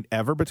that point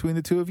ever between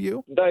the two of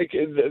you? Like,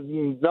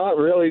 not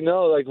really.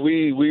 No, like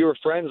we were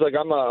friends. Like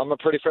I'm a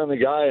pretty friendly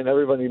guy, and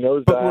everybody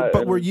knows that.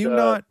 But were you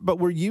not? But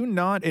were you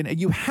not? And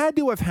you had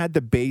to have had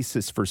the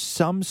basis for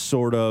some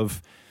sort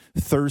of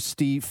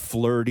thirsty,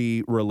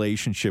 flirty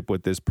relationship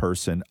with this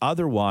person.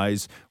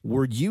 Otherwise,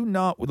 were you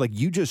not, like,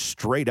 you just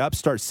straight up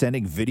start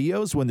sending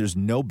videos when there's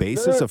no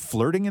basis of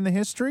flirting in the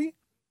history?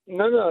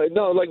 No.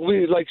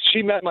 Like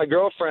she met my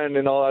girlfriend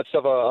and all that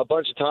stuff a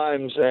bunch of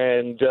times,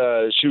 and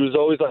she was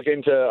always like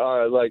into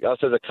like us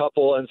as a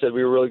couple, and said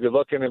we were really good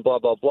looking and blah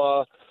blah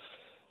blah.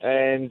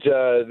 And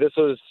this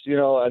was,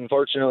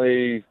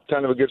 unfortunately,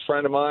 kind of a good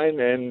friend of mine,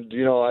 and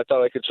I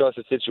thought I could trust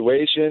the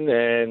situation.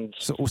 And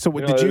so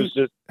did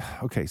you?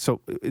 Okay,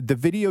 so the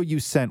video you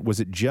sent,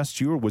 was it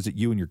just you, or was it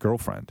you and your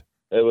girlfriend?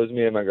 It was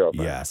me and my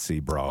girlfriend. Yeah, see,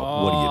 bro,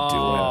 what are you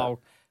doing?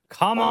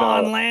 Come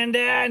on,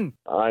 Landon.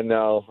 I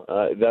know.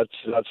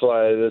 That's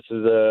why this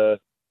is a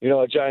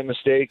giant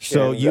mistake.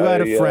 So you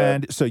had a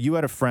friend. So you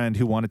had a friend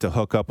who wanted to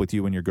hook up with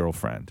you and your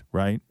girlfriend,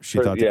 right? She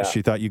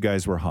thought you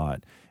guys were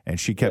hot, and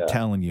she kept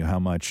telling you how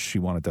much she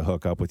wanted to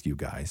hook up with you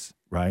guys,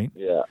 right?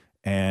 Yeah.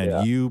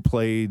 And you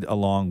played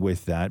along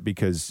with that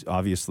because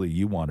obviously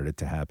you wanted it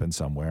to happen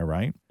somewhere,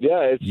 right?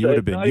 Yeah, you would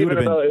have been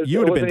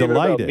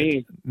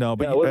delighted. No,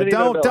 but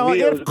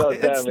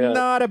it's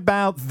not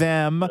about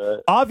them.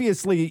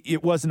 Obviously,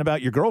 it wasn't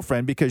about your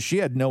girlfriend because she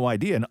had no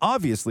idea, and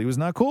obviously was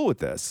not cool with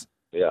this.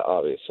 Yeah,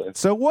 obviously.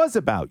 So it was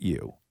about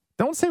you.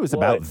 Don't say it was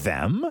about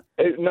them.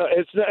 It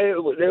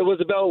was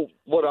about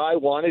what I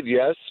wanted,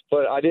 yes,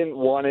 but I didn't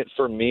want it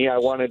for me. I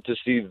wanted to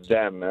see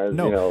them as,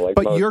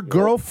 but your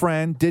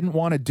girlfriend didn't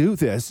want to do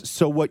this,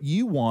 so what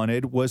you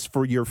wanted was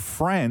for your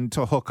friend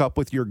to hook up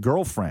with your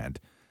girlfriend.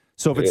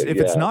 So if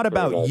it's not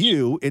about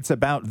you, it's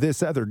about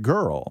this other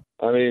girl.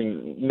 I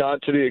mean,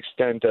 not to the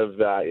extent of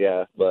that,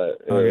 yeah,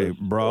 but... Okay,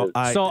 bro.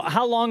 So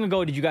how long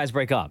ago did you guys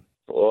break up?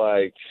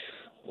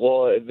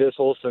 This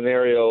whole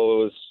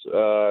scenario was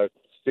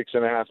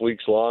 6.5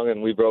 weeks long,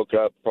 and we broke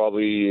up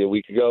probably a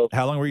week ago.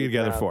 How long were you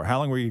together for? How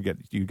long were you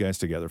guys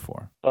together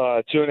for?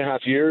 2.5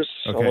 years.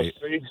 Okay. Almost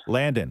 3.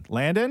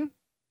 Landon,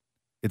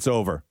 it's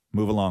over.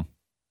 Move along.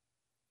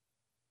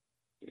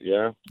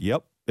 Yeah.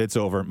 Yep, it's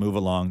over. Move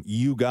along.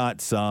 You got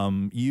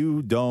to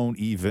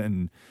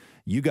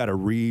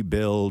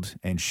rebuild,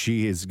 and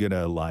she is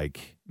gonna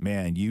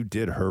man, you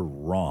did her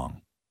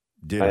wrong.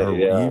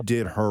 You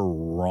did her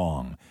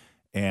wrong.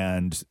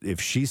 And if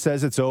she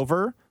says it's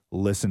over,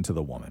 listen to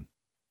the woman.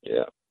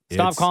 Yeah.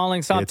 Stop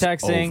calling, stop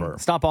texting, over.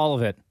 Stop all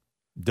of it.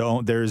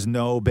 There's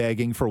no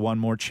begging for one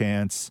more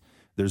chance.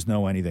 There's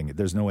no anything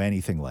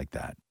like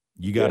that.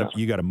 You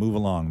gotta move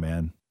along,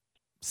 man.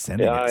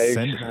 Sending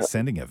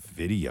a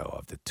video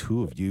of the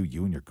two of you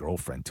and your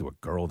girlfriend, to a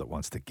girl that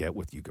wants to get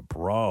with you,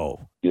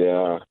 bro.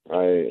 Yeah,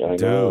 I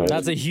know.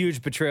 That's a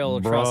huge betrayal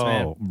of trust,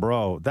 man.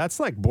 Bro, that's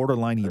like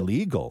borderline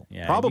illegal.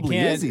 Yeah, probably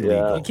is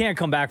illegal. You can't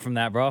come back from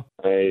that, bro.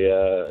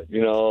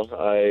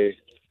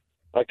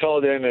 I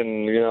called in,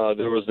 and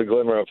there was the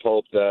glimmer of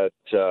hope that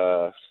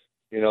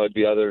it'd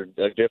be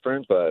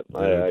different, but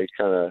I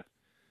kind of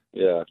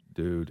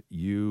Dude,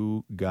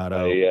 you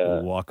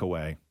gotta walk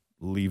away.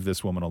 Leave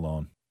this woman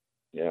alone.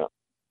 Yeah.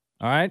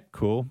 All right.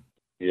 Cool.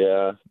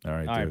 Yeah. All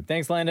right, All dude. right.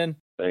 Thanks, Landon.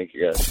 Thank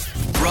you, guys.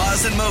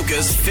 Roz and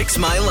Mocha's Fix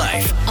My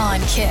Life on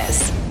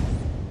Kiss.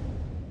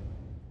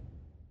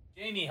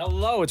 Jamie,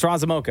 hello. It's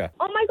Roz and Mocha.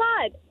 Oh, my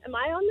God. Am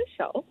I on the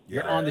show?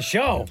 You're on the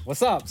show.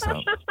 What's up?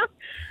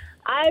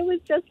 I was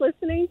just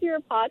listening to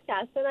your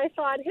podcast, and I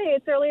thought, hey,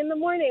 it's early in the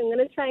morning. I'm going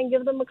to try and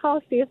give them a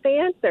call, see if they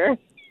answer.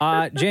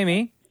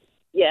 Jamie,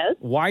 Yes.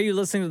 Why are you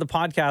listening to the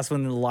podcast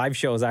when the live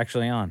show is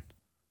actually on?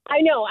 I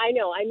know.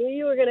 I knew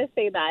you were going to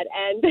say that.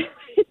 And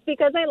it's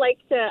because I like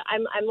to,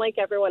 I'm like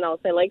everyone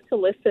else. I like to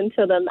listen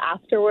to them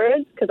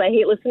afterwards because I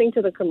hate listening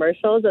to the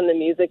commercials and the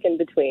music in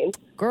between.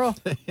 Girl,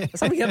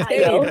 that's how we get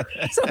paid.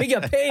 That's how we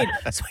get paid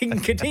so we can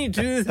continue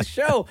to do the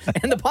show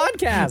and the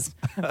podcast.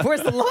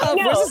 Where's the love?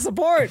 Where's the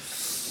support?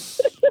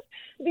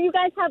 You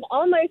guys have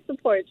all my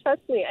support.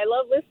 Trust me. I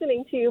love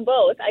listening to you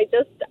both. I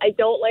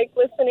don't like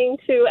listening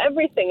to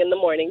everything in the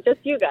morning. Just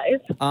you guys.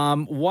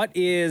 What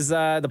is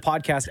the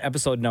podcast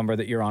episode number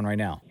that you're on right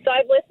now? So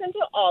I've listened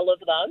to all of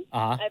them.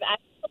 Uh-huh. I've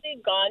actually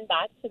gone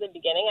back to the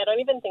beginning. I don't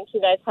even think you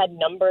guys had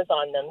numbers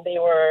on them. They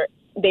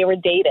were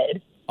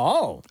dated.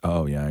 Oh.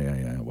 Oh,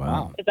 yeah.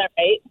 Wow. Is that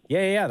right?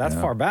 Yeah. That's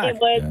far back. It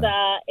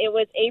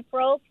was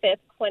April 5th,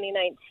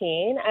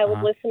 2019. I was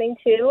Uh-huh. listening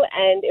to,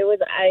 and it was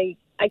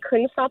I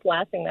couldn't stop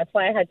laughing. That's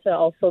why I had to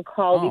also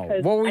call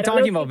because what were we I don't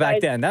talking know about if back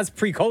you guys- then? That's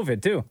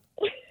pre-COVID too.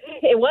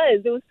 It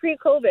was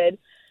pre-COVID.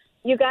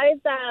 You guys,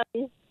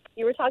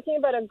 you were talking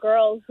about a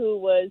girl who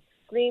was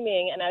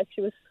screaming, and as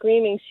she was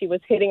screaming, she was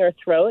hitting her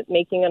throat,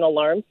 making an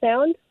alarm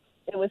sound.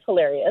 It was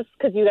hilarious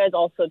because you guys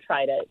also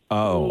tried it.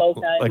 Oh,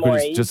 Mocha and like Maury,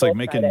 we're you just like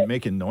both tried it.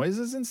 making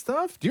noises and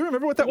stuff. Do you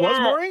remember what that was,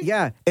 Yeah. Maury?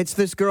 Yeah, it's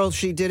this girl.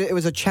 She did it. It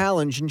was a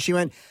challenge, and she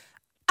went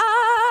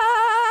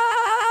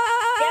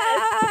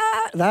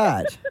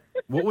that.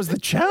 What was the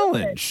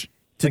challenge?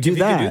 To do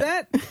that. You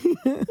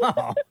can do that?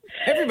 Oh,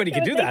 everybody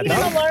can do that, Making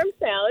though. an alarm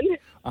sound.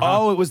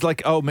 Oh, it was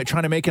like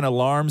trying to make an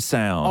alarm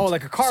sound. Oh,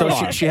 like a car So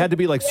alarm. she had to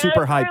be like Yeah,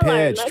 super car high alarm,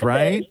 pitched, that's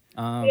right? it.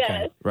 Okay.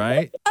 Yes.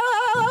 Right?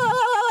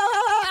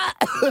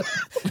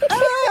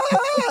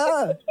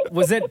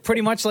 Was it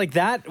pretty much like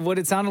that? What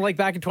it sounded like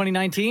back in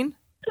 2019?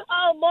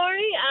 Oh,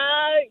 Maury,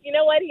 you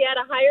know what? He had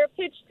a higher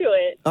pitch to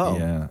it. Oh,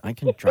 Yeah. I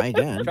can try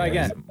again. Try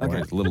again. Okay.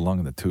 It's a little long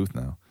in the tooth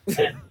now.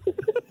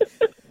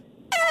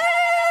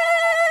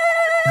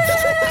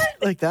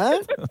 Like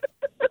that?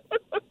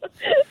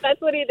 That's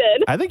what he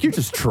did. I think you're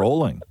just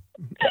trolling.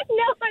 No,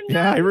 I'm not.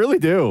 Yeah, I really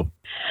do.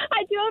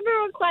 I do have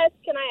a request.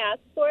 Can I ask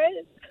for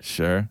it?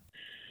 Sure.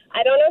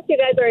 I don't know if you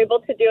guys are able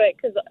to do it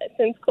because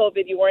since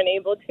COVID you weren't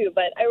able to,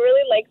 but I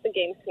really like the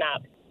game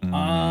Snap.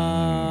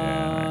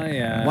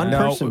 Yeah. One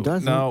person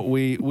doesn't. No,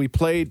 we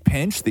played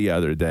Pinch the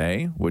other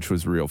day, which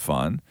was real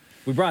fun.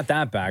 We brought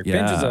that back.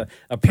 Yeah. Pinch is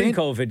a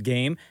pre-COVID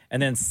game,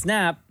 and then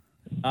Snap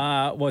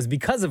was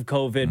because of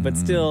COVID, but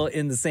still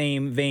in the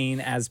same vein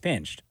as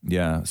Pinched.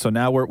 Yeah. So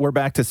now we're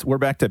back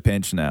to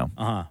Pinch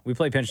now. We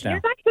play Pinched now.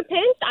 You're back to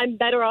Pinched? I'm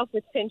better off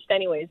with Pinched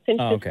anyways.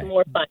 Pinched Oh, okay. is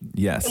more fun.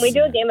 Yes. Can we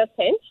do a game of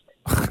Pinched?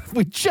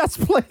 We just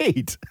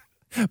played.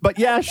 But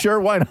yeah, sure,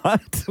 why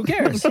not? Who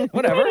cares?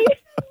 Whatever.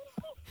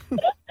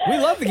 We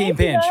love the game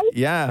Pinch.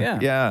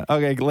 Yeah.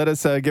 Okay,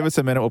 give us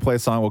a minute. We'll play a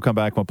song. We'll come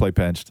back. We'll play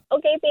Pinched.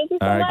 Okay, thank you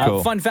so All right, much.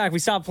 cool. Fun fact, we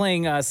stopped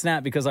playing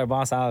Snap because our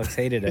boss Alex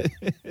hated it.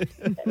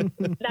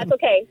 That's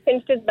okay.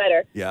 Pinched is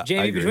better. Yeah. I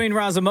Jamie, agree. between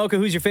Roz and Mocha,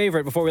 who's your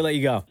favorite before we let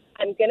you go?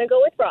 I'm going to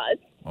go with Roz.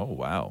 Oh,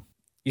 wow.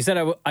 You said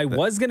I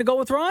was going to go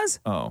with Roz?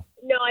 Oh.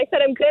 No, I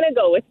said I'm going to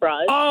go with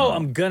Roz. Oh,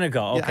 I'm going to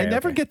go. Okay, I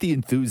never get the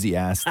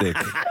enthusiastic.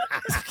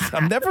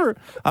 I'm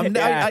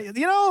Yeah.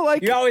 You're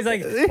always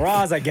like,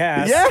 Roz, I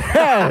guess.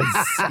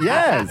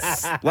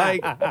 Yes.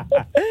 Like,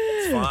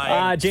 it's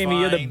fine. Jamie,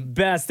 you're the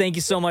best. Thank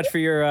you so much for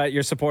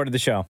your support of the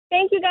show.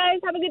 Thank you, guys.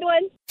 Have a good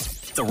one.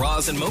 The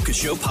Roz and Mocha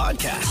Show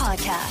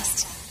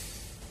podcast.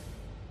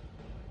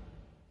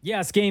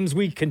 Yes, Games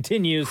Week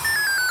continues.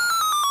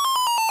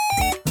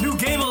 New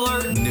game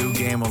alert. New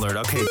game alert.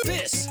 Okay.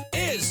 This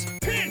is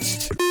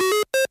Pinched.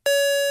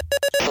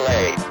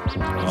 Play.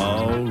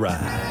 All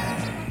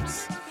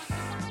right.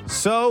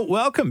 So,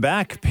 welcome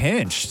back,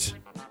 Pinched.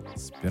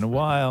 It's been a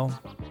while.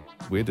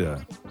 We had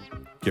to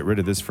get rid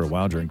of this for a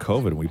while during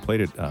COVID, and we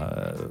played it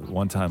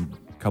one time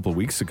a couple of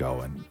weeks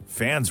ago, and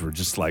fans were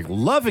just like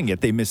loving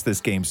it. They missed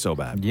this game so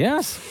bad.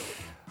 Yes.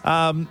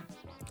 And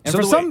So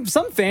for the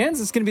some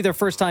fans, it's going to be their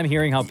first time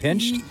hearing how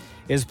Pinched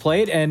is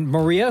played. And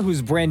Maria,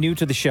 who's brand new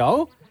to the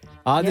show,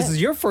 this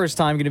is your first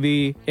time going to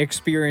be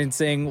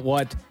experiencing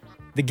what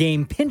the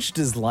game Pinched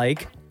is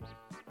like,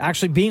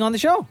 actually being on the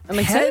show. I'm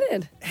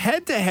excited.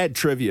 Head-to-head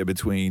trivia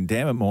between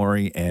Dammit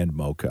Maury and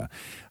Mocha.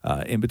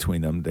 In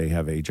between them, they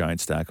have a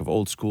giant stack of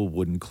old-school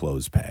wooden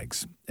clothes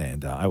pegs.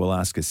 And I will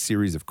ask a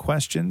series of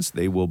questions.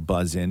 They will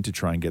buzz in to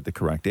try and get the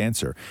correct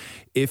answer.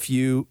 If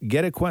you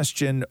get a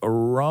question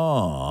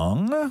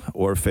wrong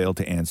or fail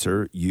to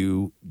answer,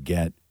 you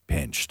get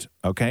pinched.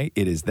 Okay?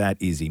 It is that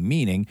easy,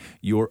 meaning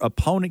your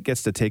opponent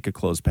gets to take a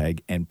clothes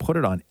peg and put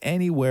it on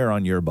anywhere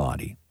on your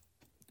body.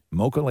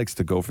 Mocha likes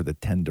to go for the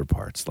tender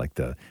parts, like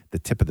the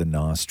tip of the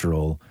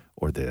nostril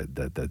or the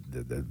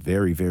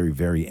very, very,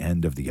 very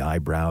end of the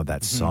eyebrow,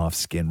 that soft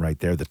skin right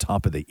there, the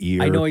top of the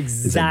ear. I know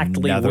is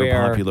exactly another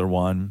where popular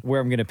one. where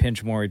I'm going to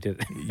pinch Maury to.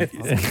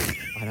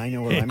 And I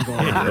know where I'm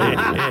going.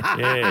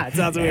 That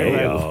sounds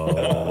weird.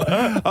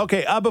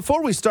 Okay,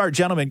 before we start,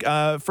 gentlemen,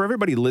 for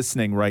everybody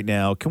listening right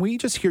now, can we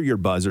just hear your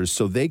buzzers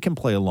so they can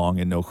play along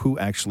and know who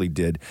actually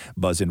did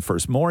buzz in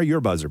first? Maury, your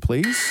buzzer,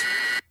 please.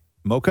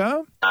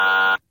 Mocha?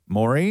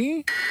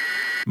 Maury?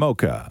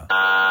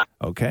 Mocha.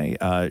 Okay.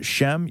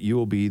 Shem, you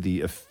will be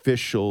the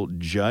official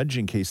judge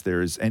in case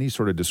there is any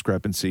sort of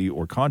discrepancy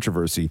or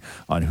controversy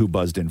on who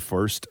buzzed in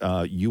first.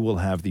 You will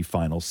have the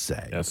final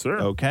say. Yes, sir.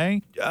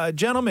 Okay.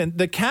 Gentlemen,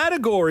 the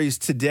categories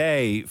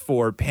today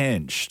for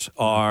Pinched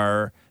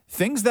are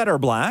things that are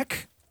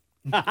black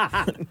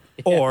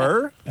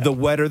or the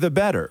wetter the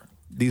better.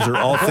 These are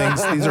all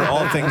things. These are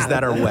all things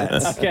that are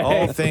wet. Okay.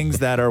 All things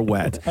that are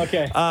wet.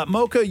 Okay.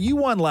 Mocha, you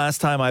won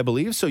last time, I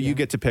believe, so you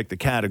get to pick the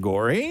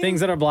category. Things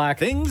that are black.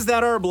 Things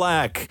that are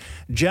black.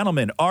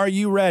 Gentlemen, are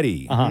you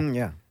ready?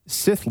 Yeah.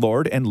 Sith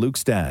Lord and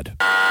Luke's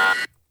dad.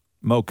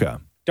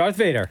 Mocha. Darth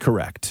Vader.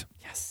 Correct.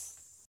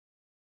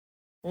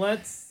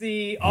 Let's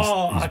see.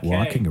 He's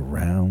walking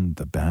around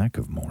the back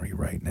of Maury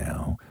right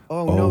now.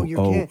 Oh, no, you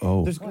can't.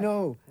 Oh, There's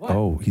no.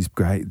 oh, he's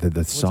great.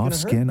 The soft gonna hurt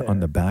skin on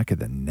there? the back of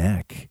the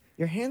neck.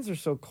 Your hands are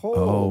so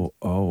cold.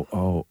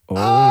 Oh. It's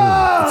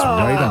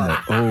right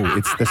on the,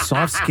 it's the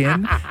soft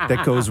skin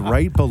that goes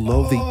right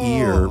below the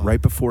ear,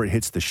 right before it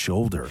hits the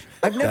shoulder.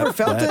 I've never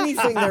felt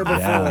anything there before.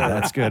 Yeah,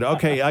 that's good.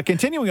 Okay,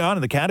 continuing on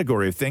in the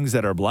category of things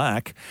that are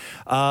black,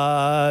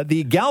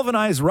 the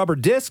galvanized rubber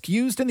disc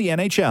used in the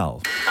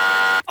NHL.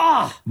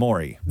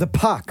 Maury. The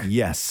puck.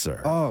 Yes,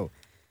 sir. Oh.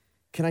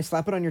 Can I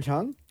slap it on your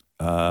tongue?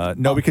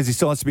 No, because he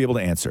still has to be able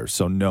to answer.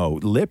 So no.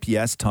 Lip,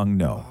 yes. Tongue,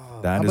 no.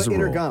 That How is about a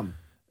inner rule. gum?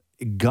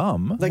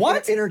 Gum?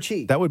 Like inner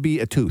cheek. That would be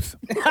a tooth.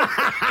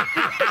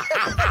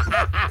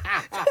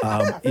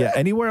 Yeah,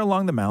 anywhere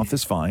along the mouth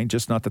is fine,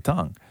 just not the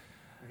tongue.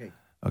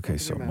 Okay,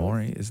 so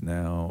Maury is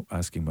now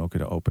asking Mocha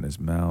to open his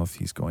mouth.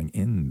 He's going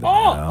in the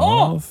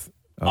mouth.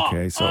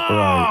 Okay, so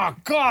right.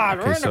 Oh, God,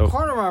 Okay, right in so- the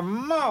corner of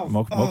my mouth.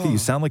 Mocha, you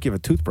sound like you have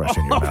a toothbrush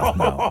in your mouth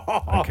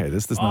now. Okay,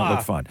 this does not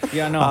look fun.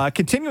 Yeah, no.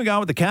 Continuing on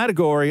with the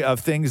category of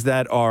things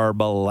that are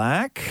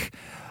black,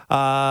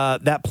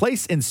 that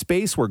place in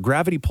space where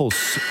gravity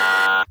pulls.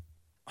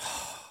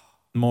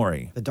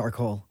 Maury. The dark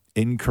hole.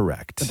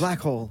 Incorrect. The black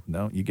hole.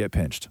 No, you get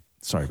pinched.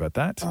 Sorry about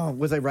that. Oh,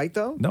 was I right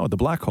though? No, the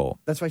black hole.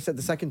 That's why I said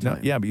the second No,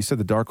 time. yeah, but you said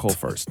the dark hole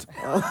first.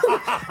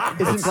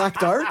 Isn't black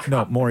dark?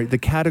 No, Maury, the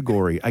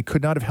category, I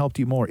could not have helped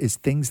you more, is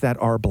things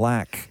that are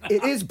black.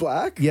 It is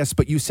black. Yes,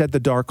 but you said the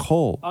dark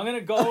hole. I'm going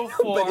to go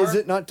for... But is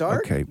it not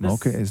dark? Okay,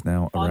 Mocha is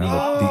now around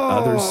the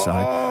other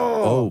side.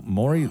 Oh,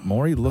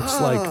 Maury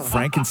looks like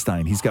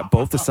Frankenstein. He's got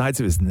both the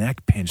sides of his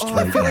neck pinched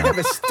I right feel like I now.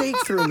 have a stake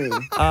through me.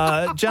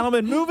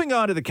 Gentlemen, moving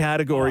on to the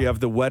category of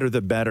the wetter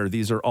the better.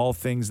 These are all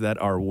things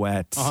that are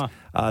wet.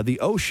 The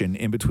ocean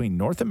in between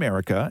North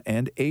America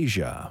and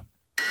Asia.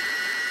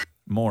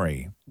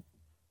 Maury.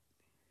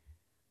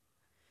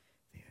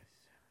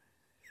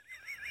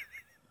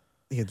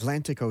 The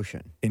Atlantic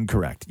Ocean.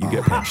 Incorrect. You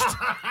get pinched.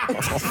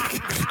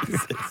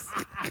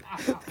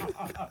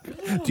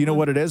 Do you know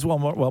what it is while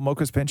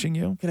Mocha's pinching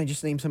you? Can I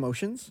just name some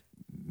oceans?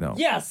 No.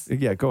 Yes.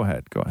 Yeah, go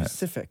ahead.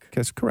 Pacific.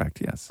 That's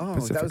correct, yes. Oh,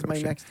 Pacific that was my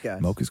Ocean. next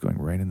guess. Mocha's going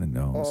right in the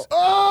nose.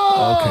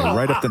 Oh. Okay,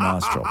 right up the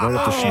nostril, right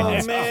up the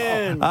schnoz.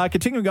 man.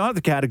 Continuing on with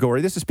the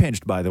category, this is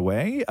pinched, by the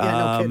way.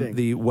 Yeah, no kidding.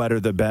 The wetter,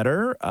 the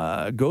better.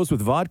 Goes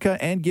with vodka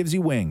and gives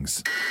you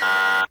wings.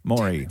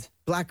 Maury.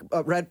 Black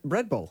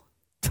Red Bull.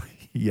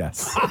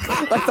 Yes.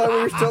 I thought we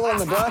were still on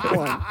the black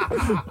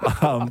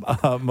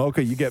one.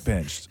 Mocha, you get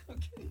pinched.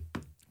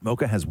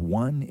 Mocha has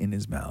one in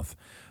his mauth.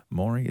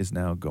 Maury is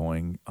now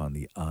going on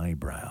the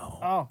eyebrow.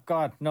 Oh,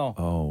 God, no.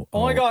 Oh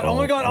my God,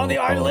 on the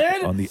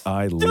eyelid? On the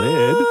eyelid.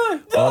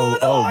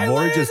 the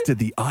Maury just did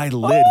the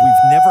eyelid.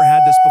 We've never had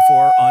this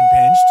before on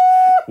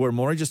Pinched, where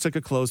Maury just took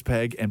a clothes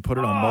peg and put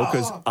it on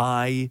Mocha's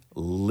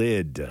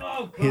eyelid.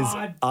 Oh, God. His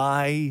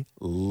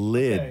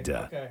eyelid.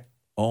 Okay.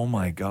 Oh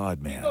my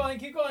God, man.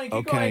 Keep going.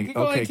 Okay.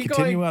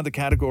 Continuing on the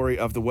category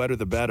of the wetter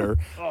the better.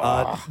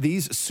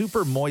 These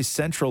super moist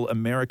Central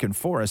American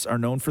forests are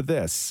known for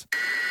this.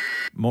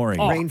 Maury.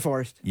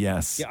 Rainforest.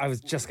 Yes. Yeah, I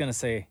was just going to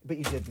say. But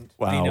you didn't.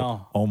 Wow. I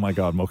know. Oh my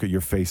God, Mocha, your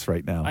face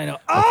right now. I know.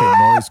 Okay,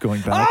 Maury's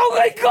going back. Oh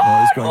my God,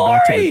 Maury's going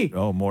back to Maury!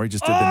 the, Maury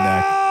just did the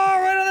neck.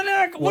 Right on the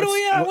neck. What are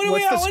we at?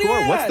 What's the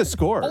score? What's the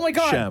score? Oh my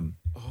God. Shem.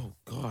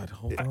 God,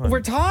 hold on. We're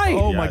tied.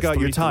 Oh Yeah, my it's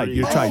God, you're 3-3. tied.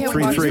 You're I tied. can't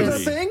 3-3. watch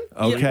this thing.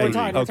 Okay. We're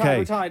tied.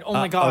 Okay. Oh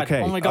my God.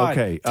 Okay. Oh my God.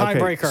 Okay.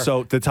 Tiebreaker.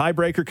 So the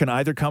tiebreaker can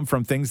either come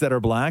from things that are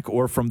black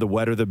or from the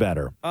wetter the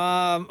better.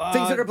 Things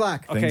that are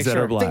black. Okay, Things that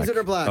sure. are black. Things that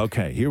are black.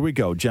 Okay, here we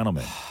go,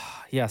 gentlemen.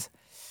 Yes.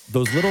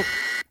 Those little.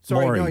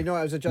 Sorry, Maury. no,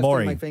 I was adjusting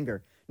Maury. my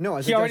finger. No, I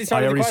was He already adjusting.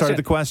 I already started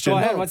the question. question. Go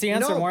ahead. What's the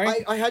answer, no, Maury?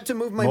 I had to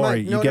move my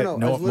Maury, mic. you get I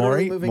was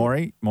literally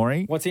moving.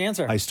 Maury. What's the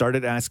answer? I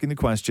started asking the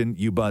question.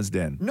 You buzzed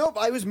in. No,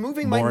 I was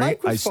moving. My Maury,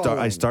 mic was falling.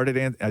 I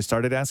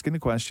started asking the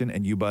question,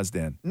 and you buzzed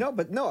in. No,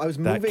 I was That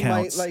moving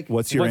counts. my like.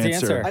 What's your What's the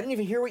answer? answer? I didn't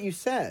even hear what you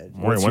said.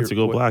 Maury wants to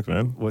go black,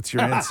 man. What's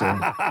your answer?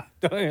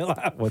 Don't even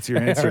laugh. What's your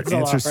It answer? hurts a lot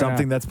Answer right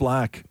something now. that's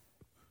black.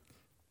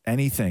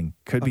 Anything.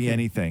 Could be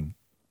anything.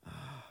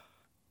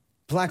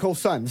 Black Hole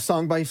Sun, the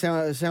song by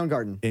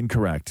Soundgarden.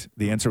 Incorrect.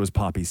 The answer was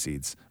poppy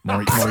seeds.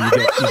 Maury,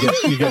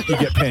 you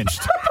get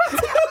pinched.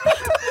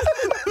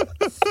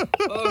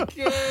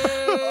 Okay.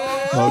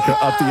 Mocha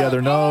up the other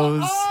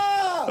nose.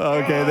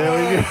 Okay, there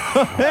we go.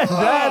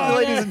 That,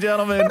 ladies and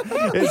gentlemen,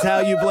 is how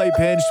you play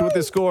Pinched with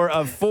a score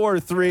of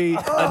 4-3.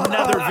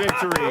 Another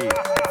victory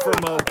for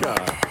Mocha.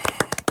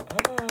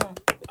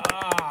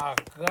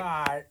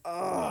 God.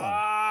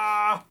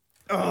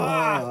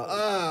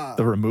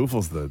 The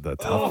removal's the tough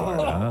part,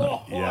 huh?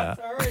 Yeah.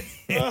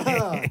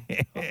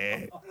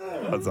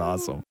 That's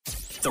awesome.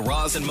 The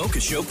Roz and Mocha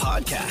Show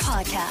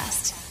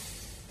podcast.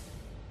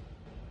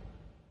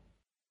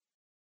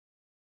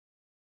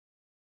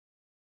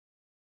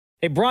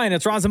 Hey, Brian,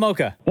 it's Roz and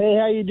Mocha. Hey,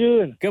 how you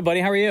doing? Good, buddy.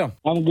 How are you?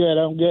 I'm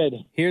good.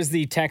 Here's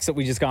the text that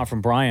we just got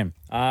from Brian.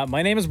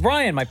 My name is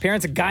Brian. My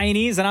parents are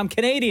Guyanese, and I'm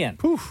Canadian.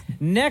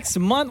 Next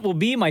month will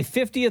be my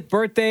 50th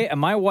birthday, and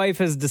my wife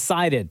has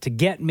decided to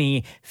get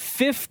me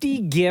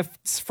 50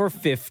 gifts for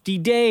 50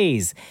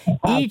 days.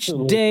 Absolutely. Each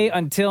day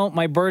until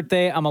my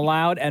birthday, I'm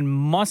allowed and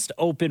must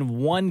open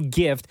one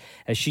gift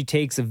as she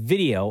takes a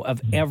video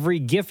of every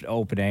gift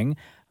opening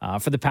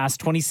for the past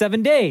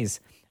 27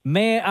 days.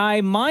 May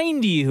I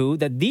mind you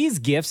that these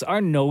gifts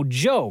are no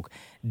joke.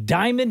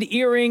 Diamond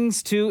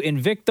earrings to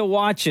Invicta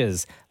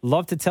watches.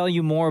 Love to tell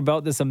you more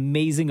about this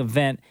amazing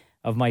event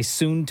of my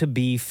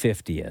soon-to-be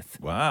 50th.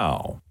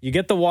 Wow. You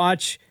get the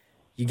watch,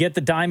 you get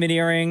the diamond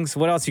earrings.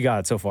 What else you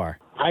got so far?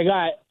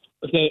 I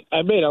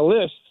made a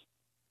list.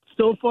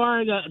 So far,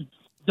 I got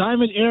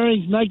diamond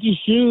earrings, Nike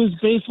shoes,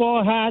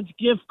 baseball hats,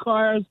 gift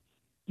cards,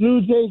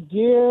 Blue Jay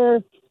gear,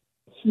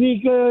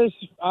 sneakers.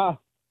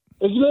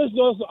 The list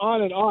goes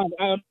on and on.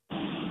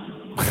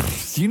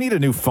 You need a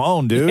new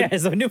phone, dude. Yeah,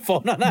 there's a new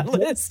phone on that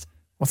list.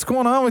 What's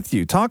going on with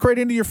you? Talk right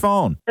into your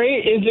phone.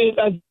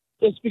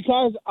 It's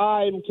because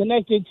I'm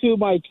connected to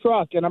my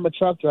truck, and I'm a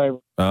truck driver.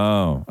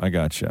 Oh, I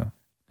gotcha.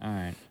 All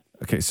right.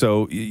 Okay,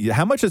 so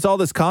how much is all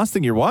this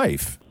costing your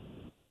wife?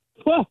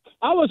 Well,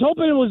 I was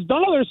hoping it was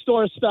dollar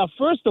store stuff,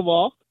 first of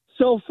all.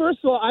 So, first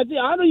of all, I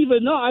don't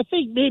even know. I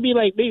think maybe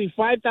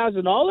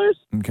 $5,000.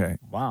 Okay.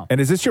 Wow.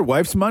 And is this your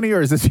wife's money or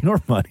is this your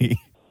money?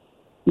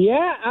 Yeah,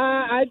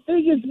 I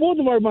think it's both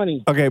of our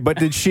money. Okay, but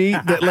did she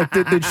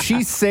did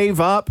she save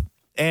up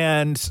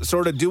and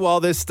sort of do all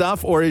this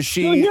stuff, or is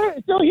she?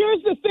 So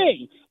here's the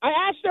thing. I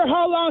asked her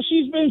how long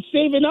she's been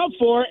saving up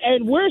for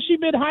and where she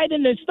been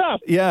hiding this stuff.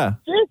 Yeah.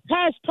 This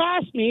has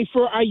passed me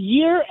for a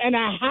year and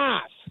a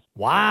half.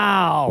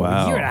 Wow.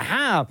 A year and a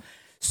half.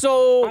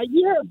 So a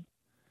year.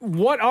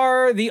 What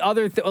are the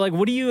other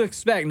what do you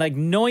expect? Like,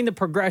 knowing the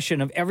progression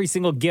of every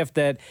single gift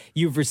that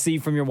you've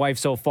received from your wife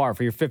so far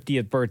for your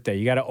 50th birthday.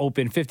 You got to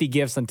open 50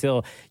 gifts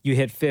until you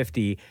hit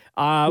 50.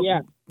 Yeah.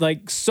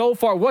 Like, so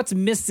far, what's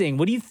missing?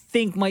 What do you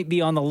think might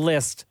be on the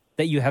list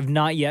that you have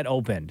not yet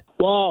opened?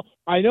 Well,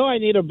 I know I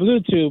need a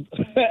Bluetooth,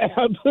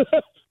 a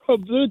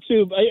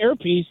Bluetooth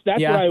earpiece.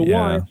 That's what I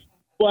want.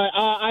 But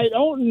I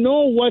don't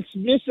know what's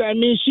missing. I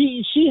mean,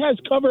 she has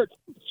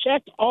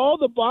checked all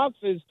the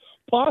boxes.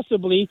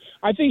 Possibly.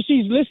 I think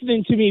she's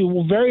listening to me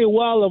very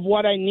well of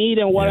what I need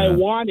and what I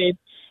wanted.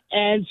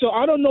 And so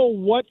I don't know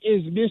what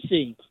is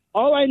missing.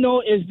 All I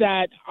know is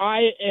that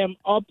I am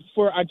up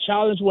for a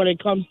challenge when it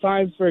comes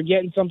time for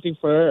getting something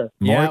for her.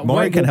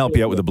 Maury can help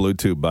you out with a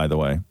Bluetooth, by the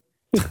way.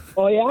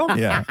 Oh, yeah?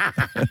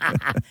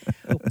 Yeah.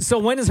 So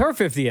when is her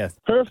 50th?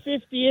 Her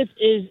 50th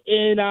is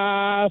in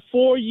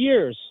 4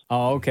 years.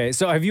 Oh, okay.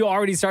 So have you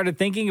already started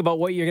thinking about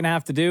what you're going to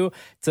have to do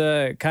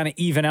to kind of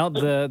even out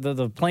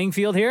the playing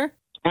field here?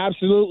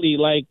 Absolutely.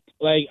 Like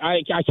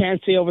I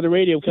can't say over the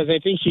radio because I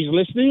think she's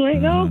listening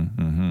right now.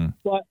 Mm-hmm.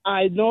 But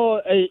I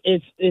know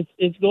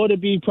it's going to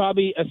be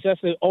probably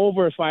assessing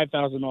over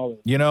 $5,000.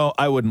 You know,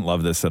 I wouldn't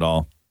love this at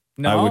all.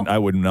 No? I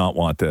would not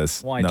want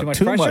this. Why? No, Too much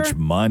too pressure? much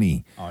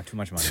money. Oh, too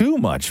much money. Too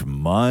much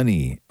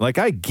money. Like,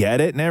 I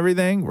get it and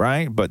everything,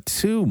 right? But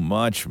too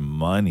much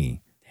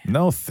money.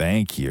 No,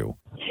 thank you.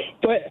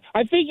 But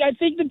I think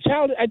the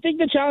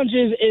challenge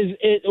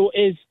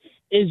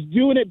is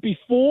doing it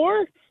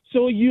before.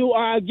 So you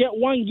get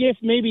one gift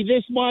maybe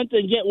this month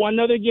and get one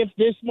other gift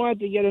this month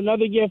and get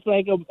another gift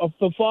like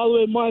the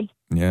following month.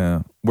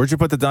 Yeah. Where'd you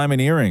put the diamond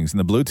earrings? In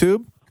the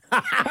Bluetooth?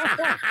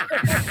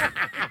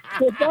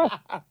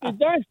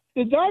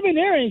 The diamond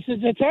earrings,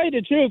 to tell you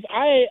the truth,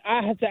 I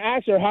had to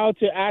ask her how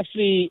to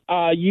actually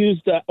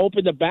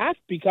open the back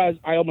because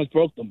I almost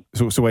broke them.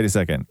 So wait a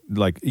second.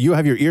 Like, you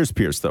have your ears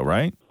pierced though,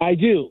 right? I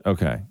do.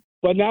 Okay.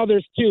 But now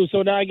there's two,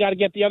 so now I got to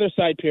get the other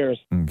side pierced.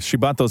 She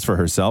bought those for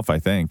herself, I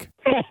think.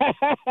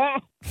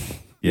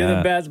 You're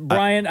the best.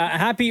 Brian,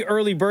 happy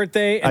early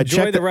birthday.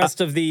 Enjoy the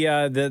rest of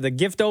the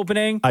gift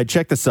opening. I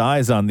checked the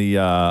size on the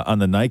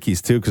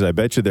Nikes too, because I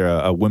bet you they're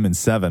a women's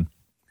 7.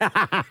 If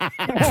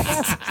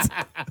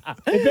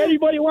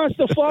anybody wants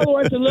to follow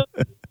us and look.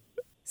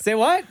 Say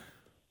what?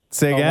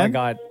 Say again? Oh my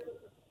God.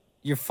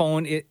 Your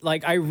phone,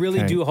 I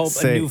really do hope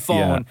a new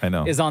phone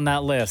is on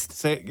that list.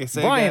 Say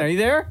Brian, again. are you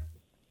there?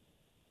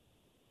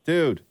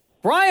 Dude.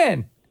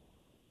 Brian.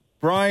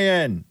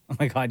 Oh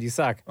my God, you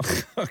suck.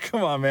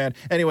 Come on, man.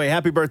 Anyway,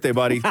 happy birthday,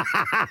 buddy.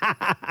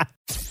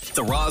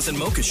 The Roz and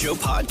Mocha Show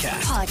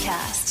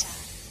podcast.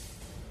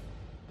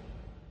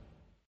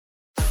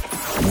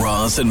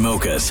 Roz and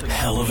Mocha's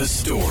Helluva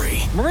Story.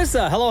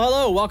 Marissa,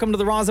 hello. Welcome to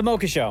the Roz and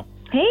Mocha Show.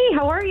 Hey,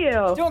 how are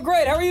you? Doing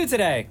great. How are you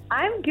today?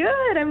 I'm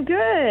good.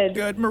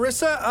 Good.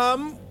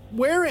 Marissa,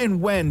 where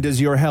and when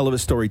does your Helluva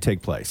Story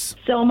take place?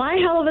 So my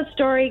Helluva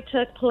Story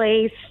took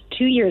place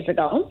 2 years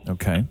ago,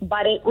 Okay.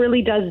 but it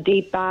really does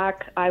date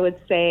back, I would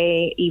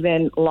say,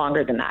 even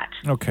longer than that.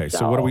 Okay.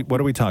 So what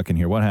are we talking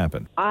here? What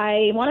happened?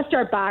 I want to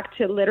start back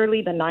to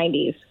literally the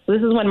 90s.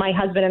 This is when my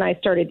husband and I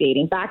started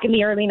dating. Back in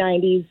the early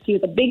 90s, he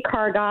was a big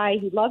car guy.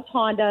 He loved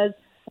Hondas,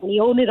 and he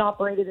owned and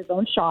operated his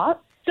own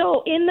shop.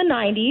 So in the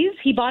 90s,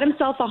 he bought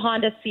himself a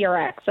Honda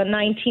CRX, a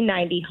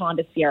 1990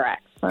 Honda CRX.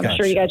 I'm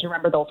sure you guys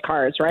remember those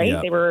cars, right?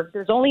 Yeah. There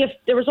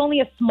was only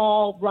a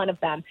small run of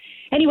them.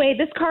 Anyway,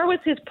 this car was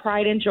his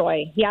pride and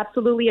joy. He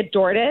absolutely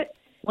adored it.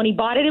 When he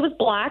bought it, it was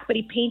black, but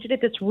he painted it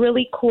this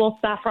really cool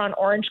saffron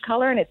orange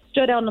color, and it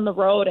stood out on the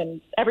road,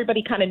 and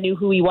everybody kind of knew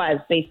who he was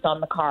based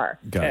on the car.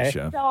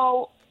 Gotcha.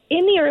 So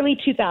in the early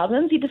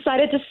 2000s, he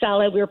decided to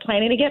sell it. We were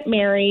planning to get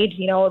married.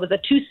 You know, it was a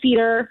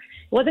two-seater.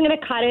 Wasn't going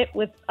to cut it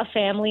with a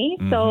family.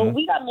 So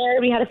we got married.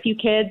 We had a few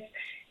kids.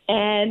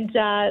 And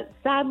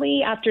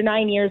sadly, after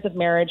 9 years of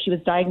marriage, he was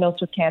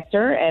diagnosed with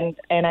cancer,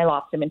 and I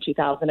lost him in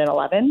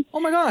 2011. Oh,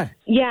 my God.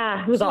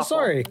 Yeah, it was awful.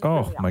 Sorry.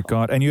 Oh, my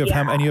God. And you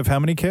have how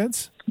many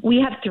kids? We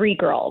have 3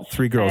 girls.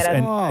 3 girls.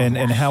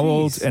 And how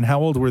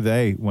old were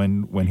they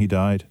when he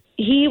died?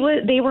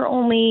 They were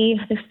only,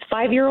 the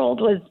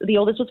 5-year-old the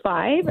oldest was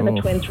 5, and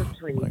the twins were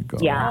 3. My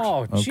God. Yeah.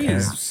 Oh,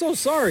 jeez. So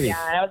sorry.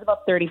 Yeah, and I was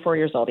about 34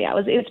 years old. Yeah,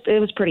 it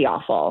was pretty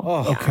awful.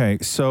 Oh. Okay,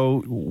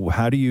 so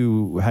how do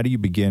you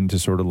begin to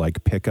sort of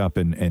like pick up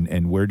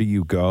and where do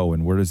you go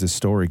and where does this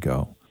story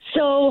go?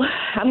 So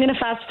I'm going to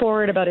fast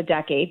forward about a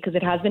decade because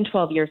it has been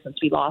 12 years since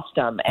we lost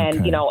him.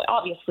 And, you know,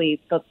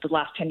 obviously the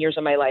last 10 years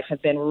of my life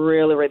have been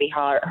really, really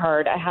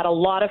hard. I had a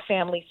lot of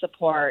family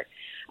support.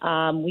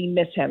 We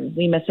miss him.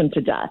 We miss him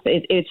to death.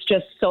 It's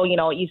just so, you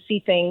know, you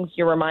see things,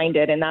 you're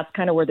reminded, and that's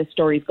kind of where the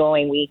story's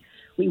going. We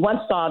once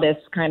saw this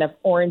kind of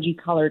orangey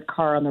colored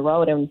car on the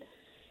road, and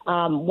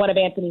one of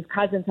Anthony's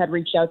cousins had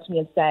reached out to me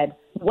and said,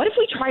 what if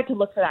we tried to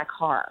look for that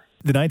car?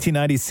 The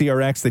 1990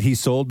 CRX that he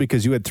sold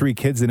because you had 3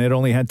 kids and it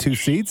only had 2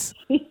 seats?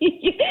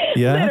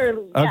 Yeah?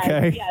 Literally. Yes,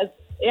 Okay. Yes.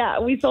 Yeah,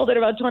 we sold it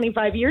about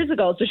 25 years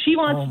ago. So she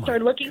wants to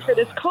start looking for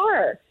this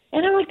car.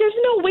 And I'm like, there's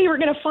no way we're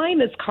going to find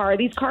this car.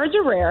 These cars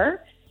are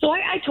rare. So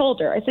I told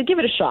her, I said, give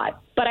it a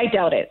shot. But I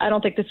doubt it. I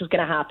don't think this is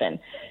going to happen.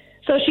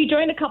 So she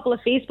joined a couple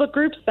of Facebook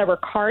groups that were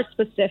car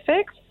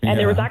specific. And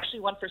there was actually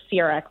one for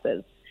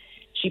CRXs.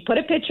 She put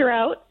a picture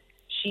out.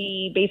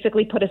 She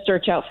basically put a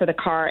search out for the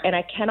car. And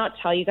I cannot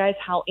tell you guys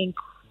how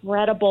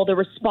incredible the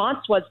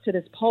response was to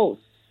this post.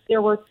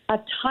 There were a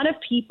ton of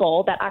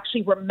people that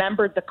actually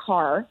remembered the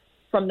car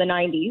from the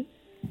 90s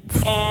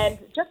and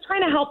just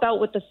trying to help out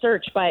with the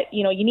search. But,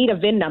 you know, you need a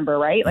VIN number,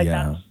 right? Like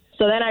that.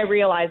 So then I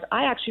realized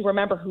I actually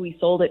remember who he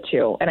sold it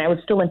to, and I was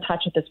still in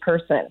touch with this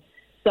person.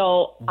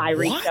 So I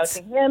reached out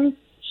to him.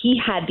 He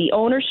had the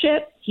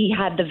ownership. He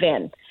had the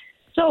VIN.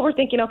 So we're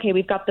thinking, okay,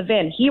 we've got the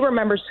VIN. He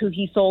remembers who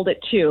he sold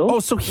it to. Oh,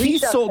 so he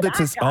sold it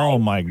to... Oh,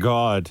 my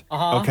God.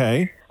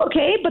 Okay.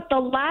 Okay, but the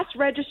last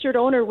registered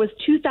owner was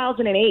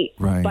 2008.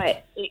 Right.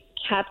 But it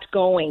kept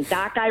going.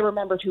 That guy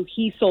remembered who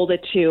he sold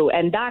it to,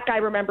 and that guy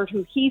remembered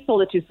who he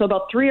sold it to. So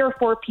about 3 or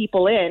 4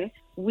 people in,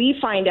 we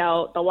find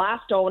out the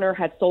last owner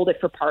had sold it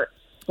for parts.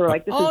 So we're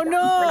like, this is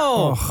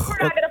no! We're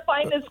not going to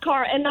find this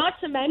car. And not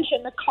to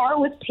mention, the car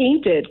was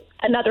painted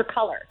another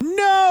color.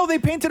 No, they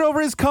painted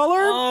over his color?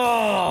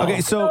 Oh.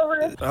 Okay, so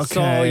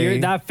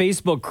that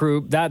Facebook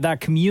group, that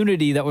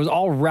community that was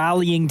all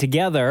rallying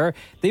together,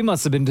 they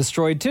must have been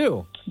destroyed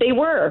too. They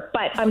were,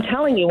 but I'm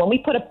telling you, when we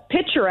put a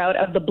picture out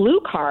of the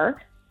blue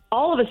car,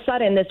 all of a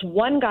sudden this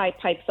one guy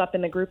pipes up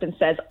in the group and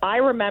says, I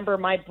remember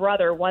my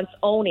brother once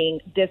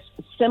owning this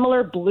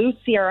similar blue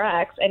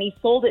CRX, and he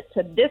sold it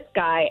to this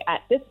guy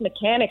at this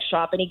mechanic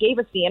shop, and he gave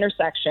us the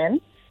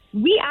intersection.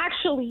 We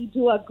actually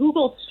do a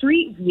Google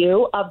Street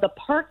View of the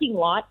parking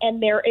lot,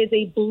 and there is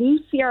a blue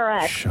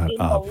CRX in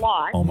the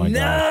lot. Oh, my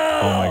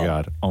God. Oh, my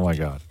God. Oh, my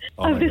God.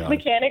 Oh, of this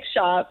mechanic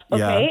shop,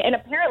 okay? Yeah. And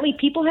apparently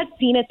people had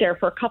seen it there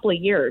for a couple of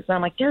years. And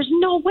I'm like, there's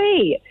no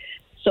way.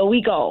 So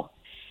we go.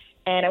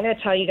 And I'm going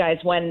to tell you guys,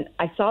 when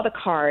I saw the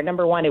car,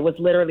 number one, it was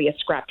literally a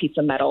scrap piece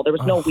of metal. There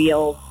was no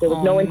wheels. There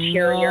was no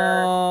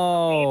interior.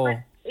 No.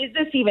 Is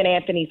this even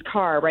Anthony's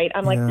car, right?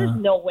 I'm like, there's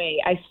no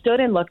way. I stood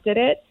and looked at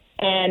it,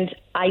 and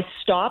I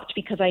stopped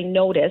because I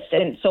noticed.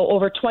 And so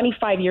over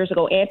 25 years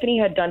ago, Anthony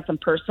had done some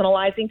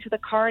personalizing to the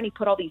car, and he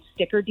put all these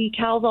sticker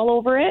decals all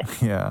over it.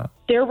 Yeah.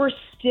 There were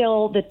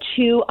still the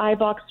 2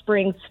 iBox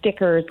Springs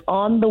stickers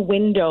on the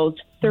windows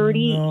 30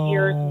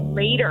 years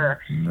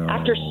later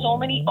after so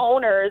many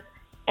owners.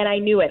 And I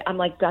knew it. I'm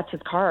like, that's his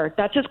car.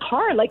 That's his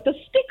car. Like, the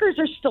stickers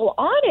are still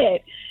on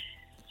it.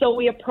 So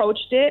we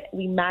approached it.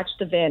 We matched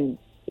the VIN.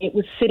 It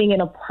was sitting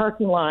in a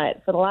parking lot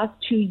for the last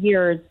 2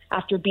 years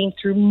after being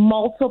through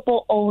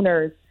multiple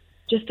owners,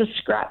 just a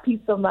scrap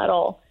piece of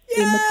metal.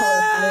 in the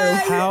color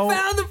blue. How- You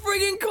found the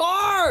friggin'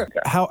 car.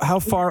 How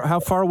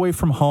far away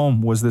from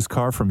home was this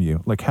car from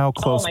you? Like how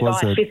close Oh my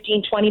was God, it?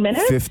 15, 20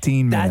 minutes?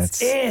 15 minutes.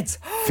 That's it.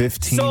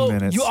 15 so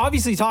minutes. you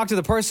obviously talked to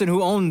the person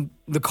who owned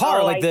the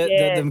car, Oh, like I the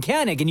did.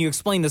 mechanic, and you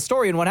explained the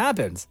story and what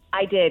happened.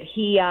 I did.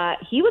 He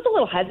was a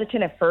little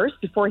hesitant at first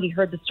before he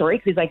heard the story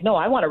because he's like, no,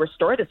 I want to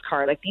restore this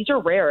car. Like, these are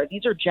rare.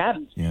 These are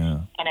gems.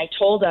 Yeah. And I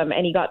told him,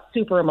 and he got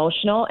super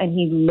emotional, and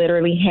he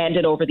literally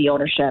handed over the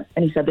ownership.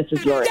 And he said, this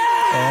is yours.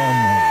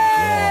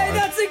 Hey,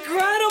 that's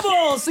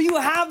incredible. So you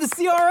have the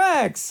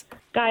CRX.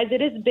 Guys, it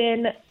has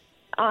been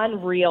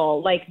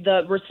unreal. Like,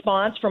 the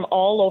response from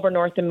all over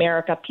North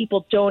America,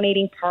 people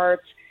donating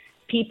parts,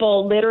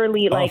 people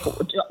literally like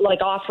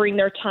offering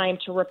their time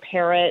to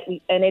repair it,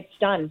 and it's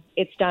done.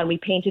 It's done. We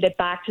painted it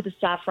back to the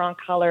saffron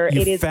color.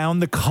 You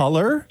found the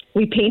color?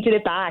 We painted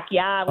it back.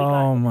 Yeah.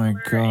 Oh my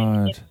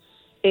God.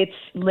 It's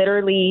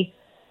literally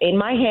in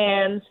my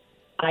hands.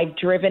 I've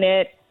driven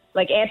it.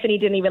 Like, Anthony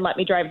didn't even let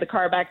me drive the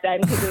car back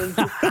then because it was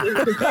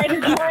just right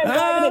as I'm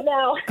driving it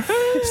now.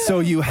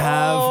 So you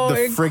have the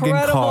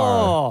friggin'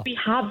 car. We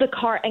have the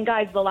car. And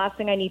guys, the last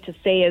thing I need to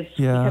say is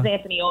because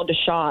Anthony owned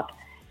a shop,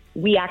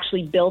 we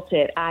actually built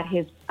it at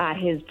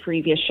his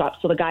previous shop.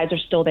 So the guys are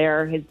still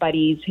there, his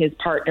buddies, his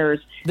partners.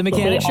 The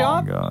mechanic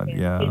shop? Oh my God,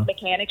 yeah. His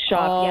mechanic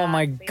shop, Oh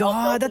my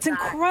God, that's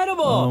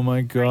incredible. Oh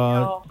my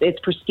God. It's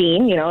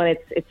pristine, and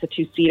it's a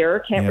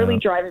 2-seater. Can't Yeah. really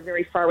drive it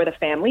very far with a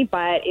family,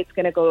 but it's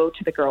going to go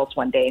to the girls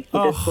one day.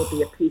 So this will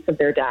be a piece of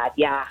their dad.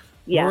 Yeah.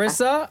 Yeah.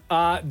 Marissa,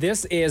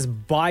 this is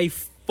by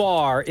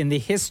far in the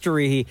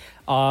history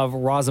of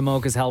Roz and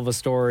Mocha's Helluva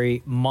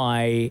Story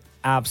my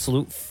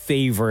absolute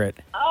favorite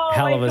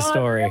Helluva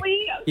Story.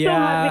 Really? I'm so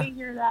Yeah. happy to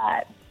hear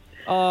that.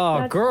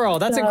 Oh, girl,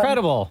 that's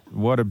incredible.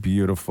 What a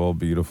beautiful,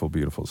 beautiful,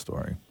 beautiful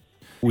story.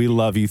 We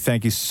love you.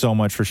 Thank you so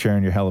much for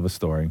sharing your Helluva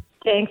Story.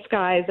 Thanks,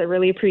 guys. I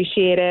really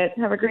appreciate it.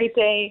 Have a great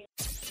day.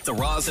 The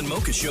Roz and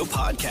Mocha Show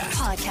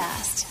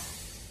podcast.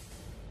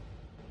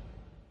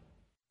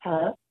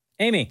 Hello?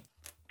 Amy.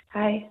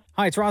 Hi.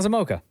 Hi, it's Roz and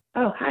Mocha.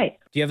 Oh, hi.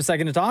 Do you have a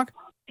second to talk?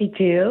 I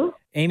do.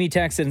 Amy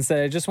texted and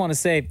said, I just want to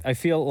say, I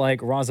feel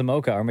like Roz and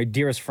Mocha are my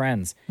dearest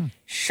friends.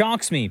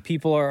 Shocks me.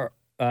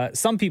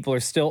 Some people are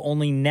still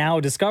only now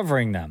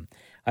discovering them.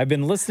 I've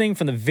been listening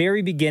from the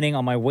very beginning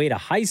on my way to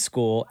high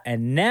school,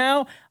 and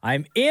now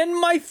I'm in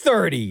my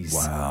 30s.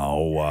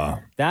 Wow.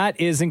 That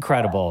is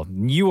incredible.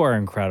 You are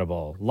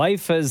incredible.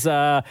 Life has,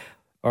 or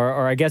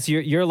I guess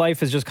your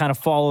life has just kind of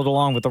followed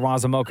along with the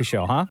Roz and Mocha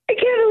Show, huh? I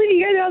can't believe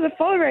you guys are on the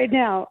phone right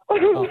now.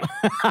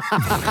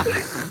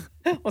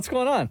 What's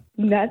going on?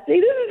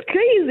 Nothing. This is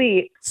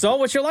crazy. So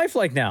what's your life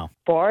like now?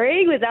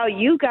 Boring without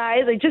you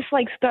guys. I just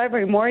start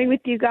my morning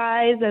with you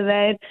guys, and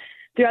then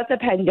throughout the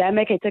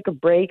pandemic, I took a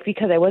break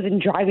because I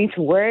wasn't driving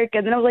to work,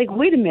 and then I was like,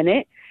 wait a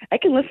minute, I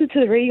can listen to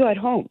the radio at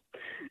home.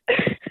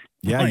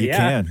 Yeah, you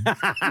can.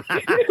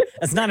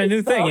 That's not a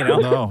new thing, you know?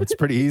 No, it's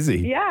pretty easy.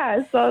 Yeah,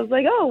 so I was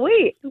like, oh,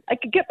 wait, I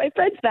could get my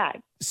friends back.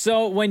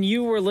 So when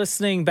you were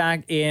listening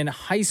back in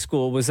high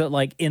school, was it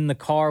like in the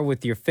car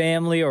with your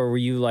family, or were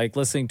you like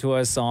listening to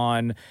us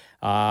on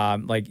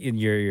like in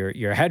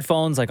your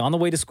headphones, like on the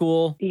way to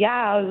school? Yeah,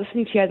 I was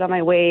listening to you guys on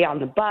my way on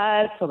the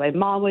bus, so my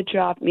mom would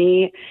drop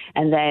me,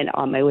 and then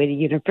on my way to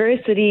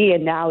university,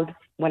 and now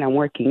when I'm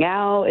working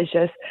out,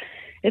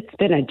 it's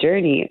been a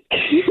journey.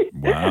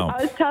 Wow.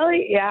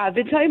 I've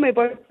been telling my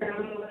boyfriend,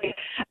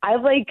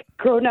 I've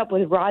grown up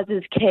with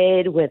Roz's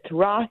kid, with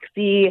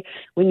Roxy,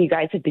 when you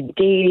guys have been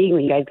dating,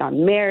 when you guys got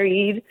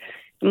married.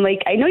 I'm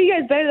like, I know you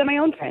guys better than my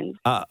own friends.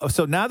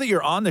 So now that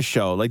you're on the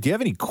show, do you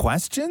have any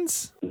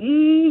questions?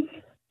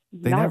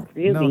 Not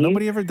really. No,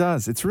 nobody ever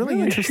does. It's really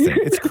interesting.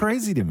 It's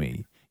crazy to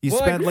me. You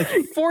spent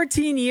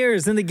 14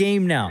 years in the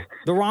game now.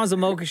 The Roz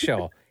and Mocha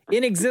Show.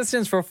 In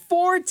existence for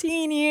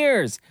 14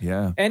 years.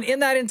 Yeah. And in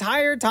that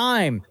entire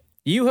time,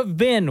 you have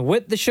been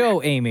with the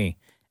show, Amy,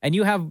 and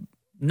you have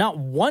not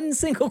one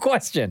single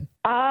question.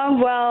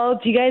 Well,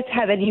 do you guys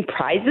have any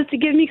prizes to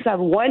give me? Because I've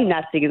won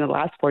nothing in the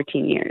last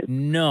 14 years.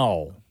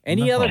 No.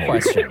 Any other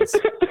questions?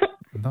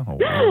 No,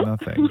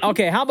 nothing.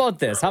 Okay, how about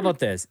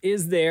this?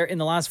 Is there, in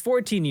the last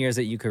 14 years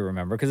that you could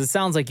remember, because it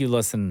sounds like you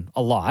listen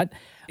a lot,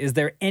 is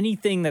there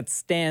anything that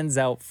stands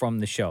out from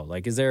the show?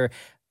 Like, is there...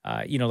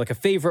 like a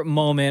favorite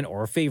moment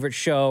or a favorite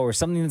show or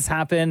something that's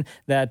happened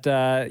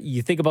that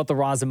you think about the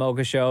Roz and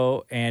Mocha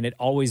Show and it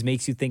always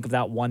makes you think of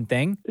that one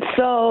thing?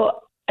 So,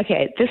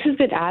 okay, this has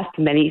been asked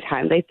many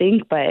times, I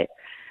think, but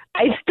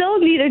I still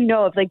need to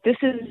know if this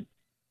is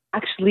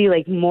actually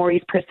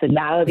Maury's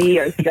personality,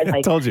 or if you guys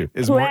I told you.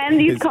 plan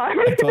these cars.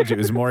 I told you.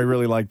 Is Maury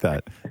really like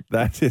that?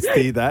 That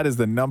is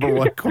the number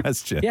one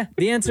question. Yeah,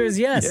 the answer is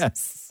yes.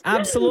 Yes.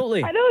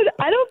 Absolutely. I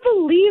don't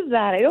believe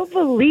that.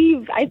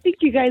 I think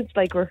you guys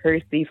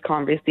rehearse these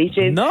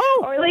conversations. No.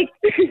 Or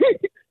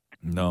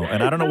No,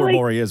 and I don't know where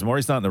Maury is.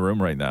 Maury's not in the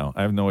room right now.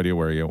 I have no idea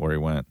where he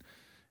went.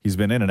 He's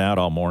been in and out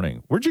all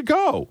morning. Where'd you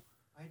go?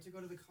 I had to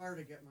go to the car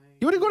to get my...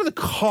 You had to go to the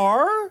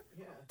car?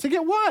 Yeah. To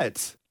get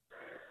what?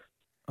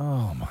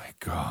 Oh, my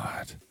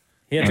God.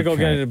 He had to go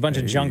get a bunch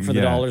of junk for the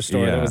dollar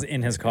store that was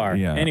in his car.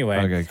 Yeah. Anyway.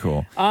 Okay,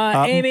 cool.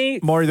 Amy.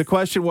 Maury, the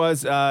question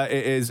was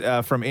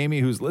from Amy,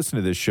 who's listened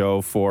to this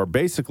show for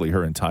basically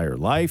her entire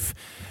life.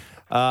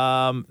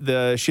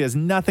 She has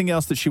nothing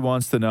else that she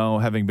wants to know,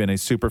 having been a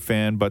super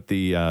fan. But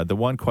the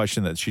one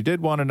question that she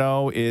did want to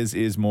know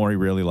is Maury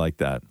really like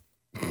that?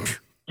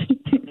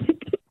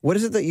 What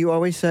is it that you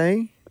always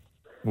say?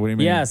 What do you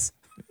mean? Yes.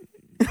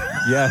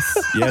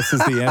 Yes is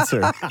the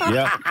answer.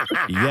 Yep.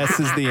 Yes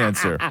is the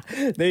answer.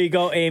 There you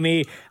go,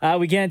 Amy.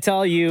 We can't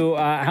tell you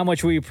how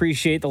much we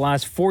appreciate the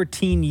last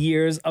 14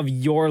 years of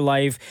your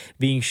life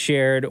being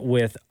shared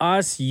with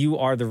us. You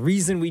are the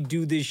reason we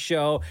do this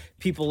show.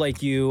 People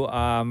like you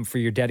for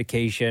your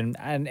dedication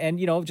and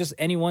you know, just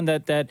anyone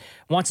that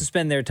wants to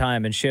spend their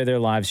time and share their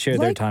lives, share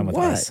their time with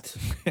us.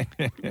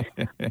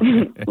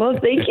 Well,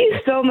 thank you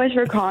so much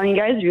for calling. You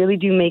guys really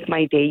do make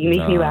my day. You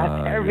make me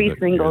laugh every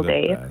single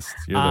day.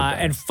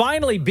 And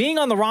finally, being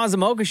on the Roz and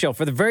Mocha Show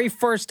for the very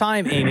first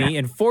time, Amy,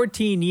 in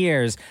 14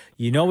 years,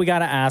 you know we got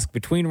to ask,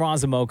 between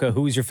Roz and Mocha,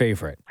 who's your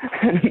favorite?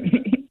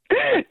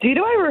 Do you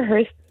know I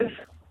rehearse this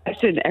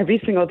question every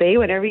single day?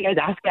 Whenever you guys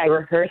ask me, I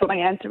rehearse what my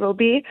answer will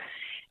be.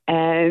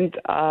 And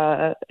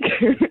I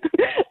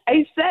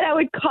said I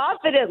would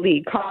confident,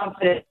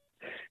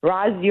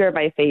 Roz, you're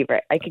my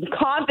favorite. I can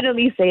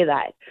confidently say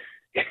that.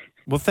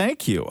 Well,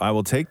 thank you. I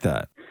will take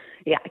that.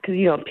 Yeah, because,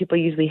 you know, people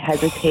usually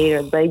hesitate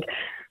or like,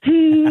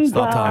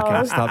 Stop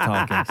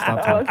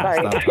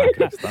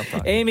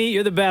talking. Amy,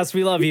 you're the best.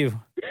 We love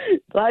you.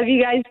 Love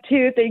you guys,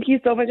 too. Thank you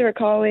so much for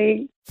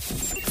calling.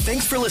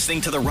 Thanks for listening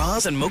to the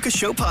Roz and Mocha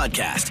Show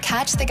podcast.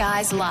 Catch the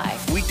guys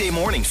live Weekday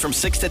mornings from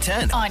 6 to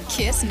 10. on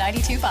Kiss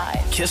 92.5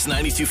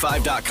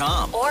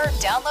 Kiss925.com. or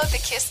download the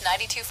Kiss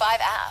 92.5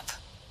 app.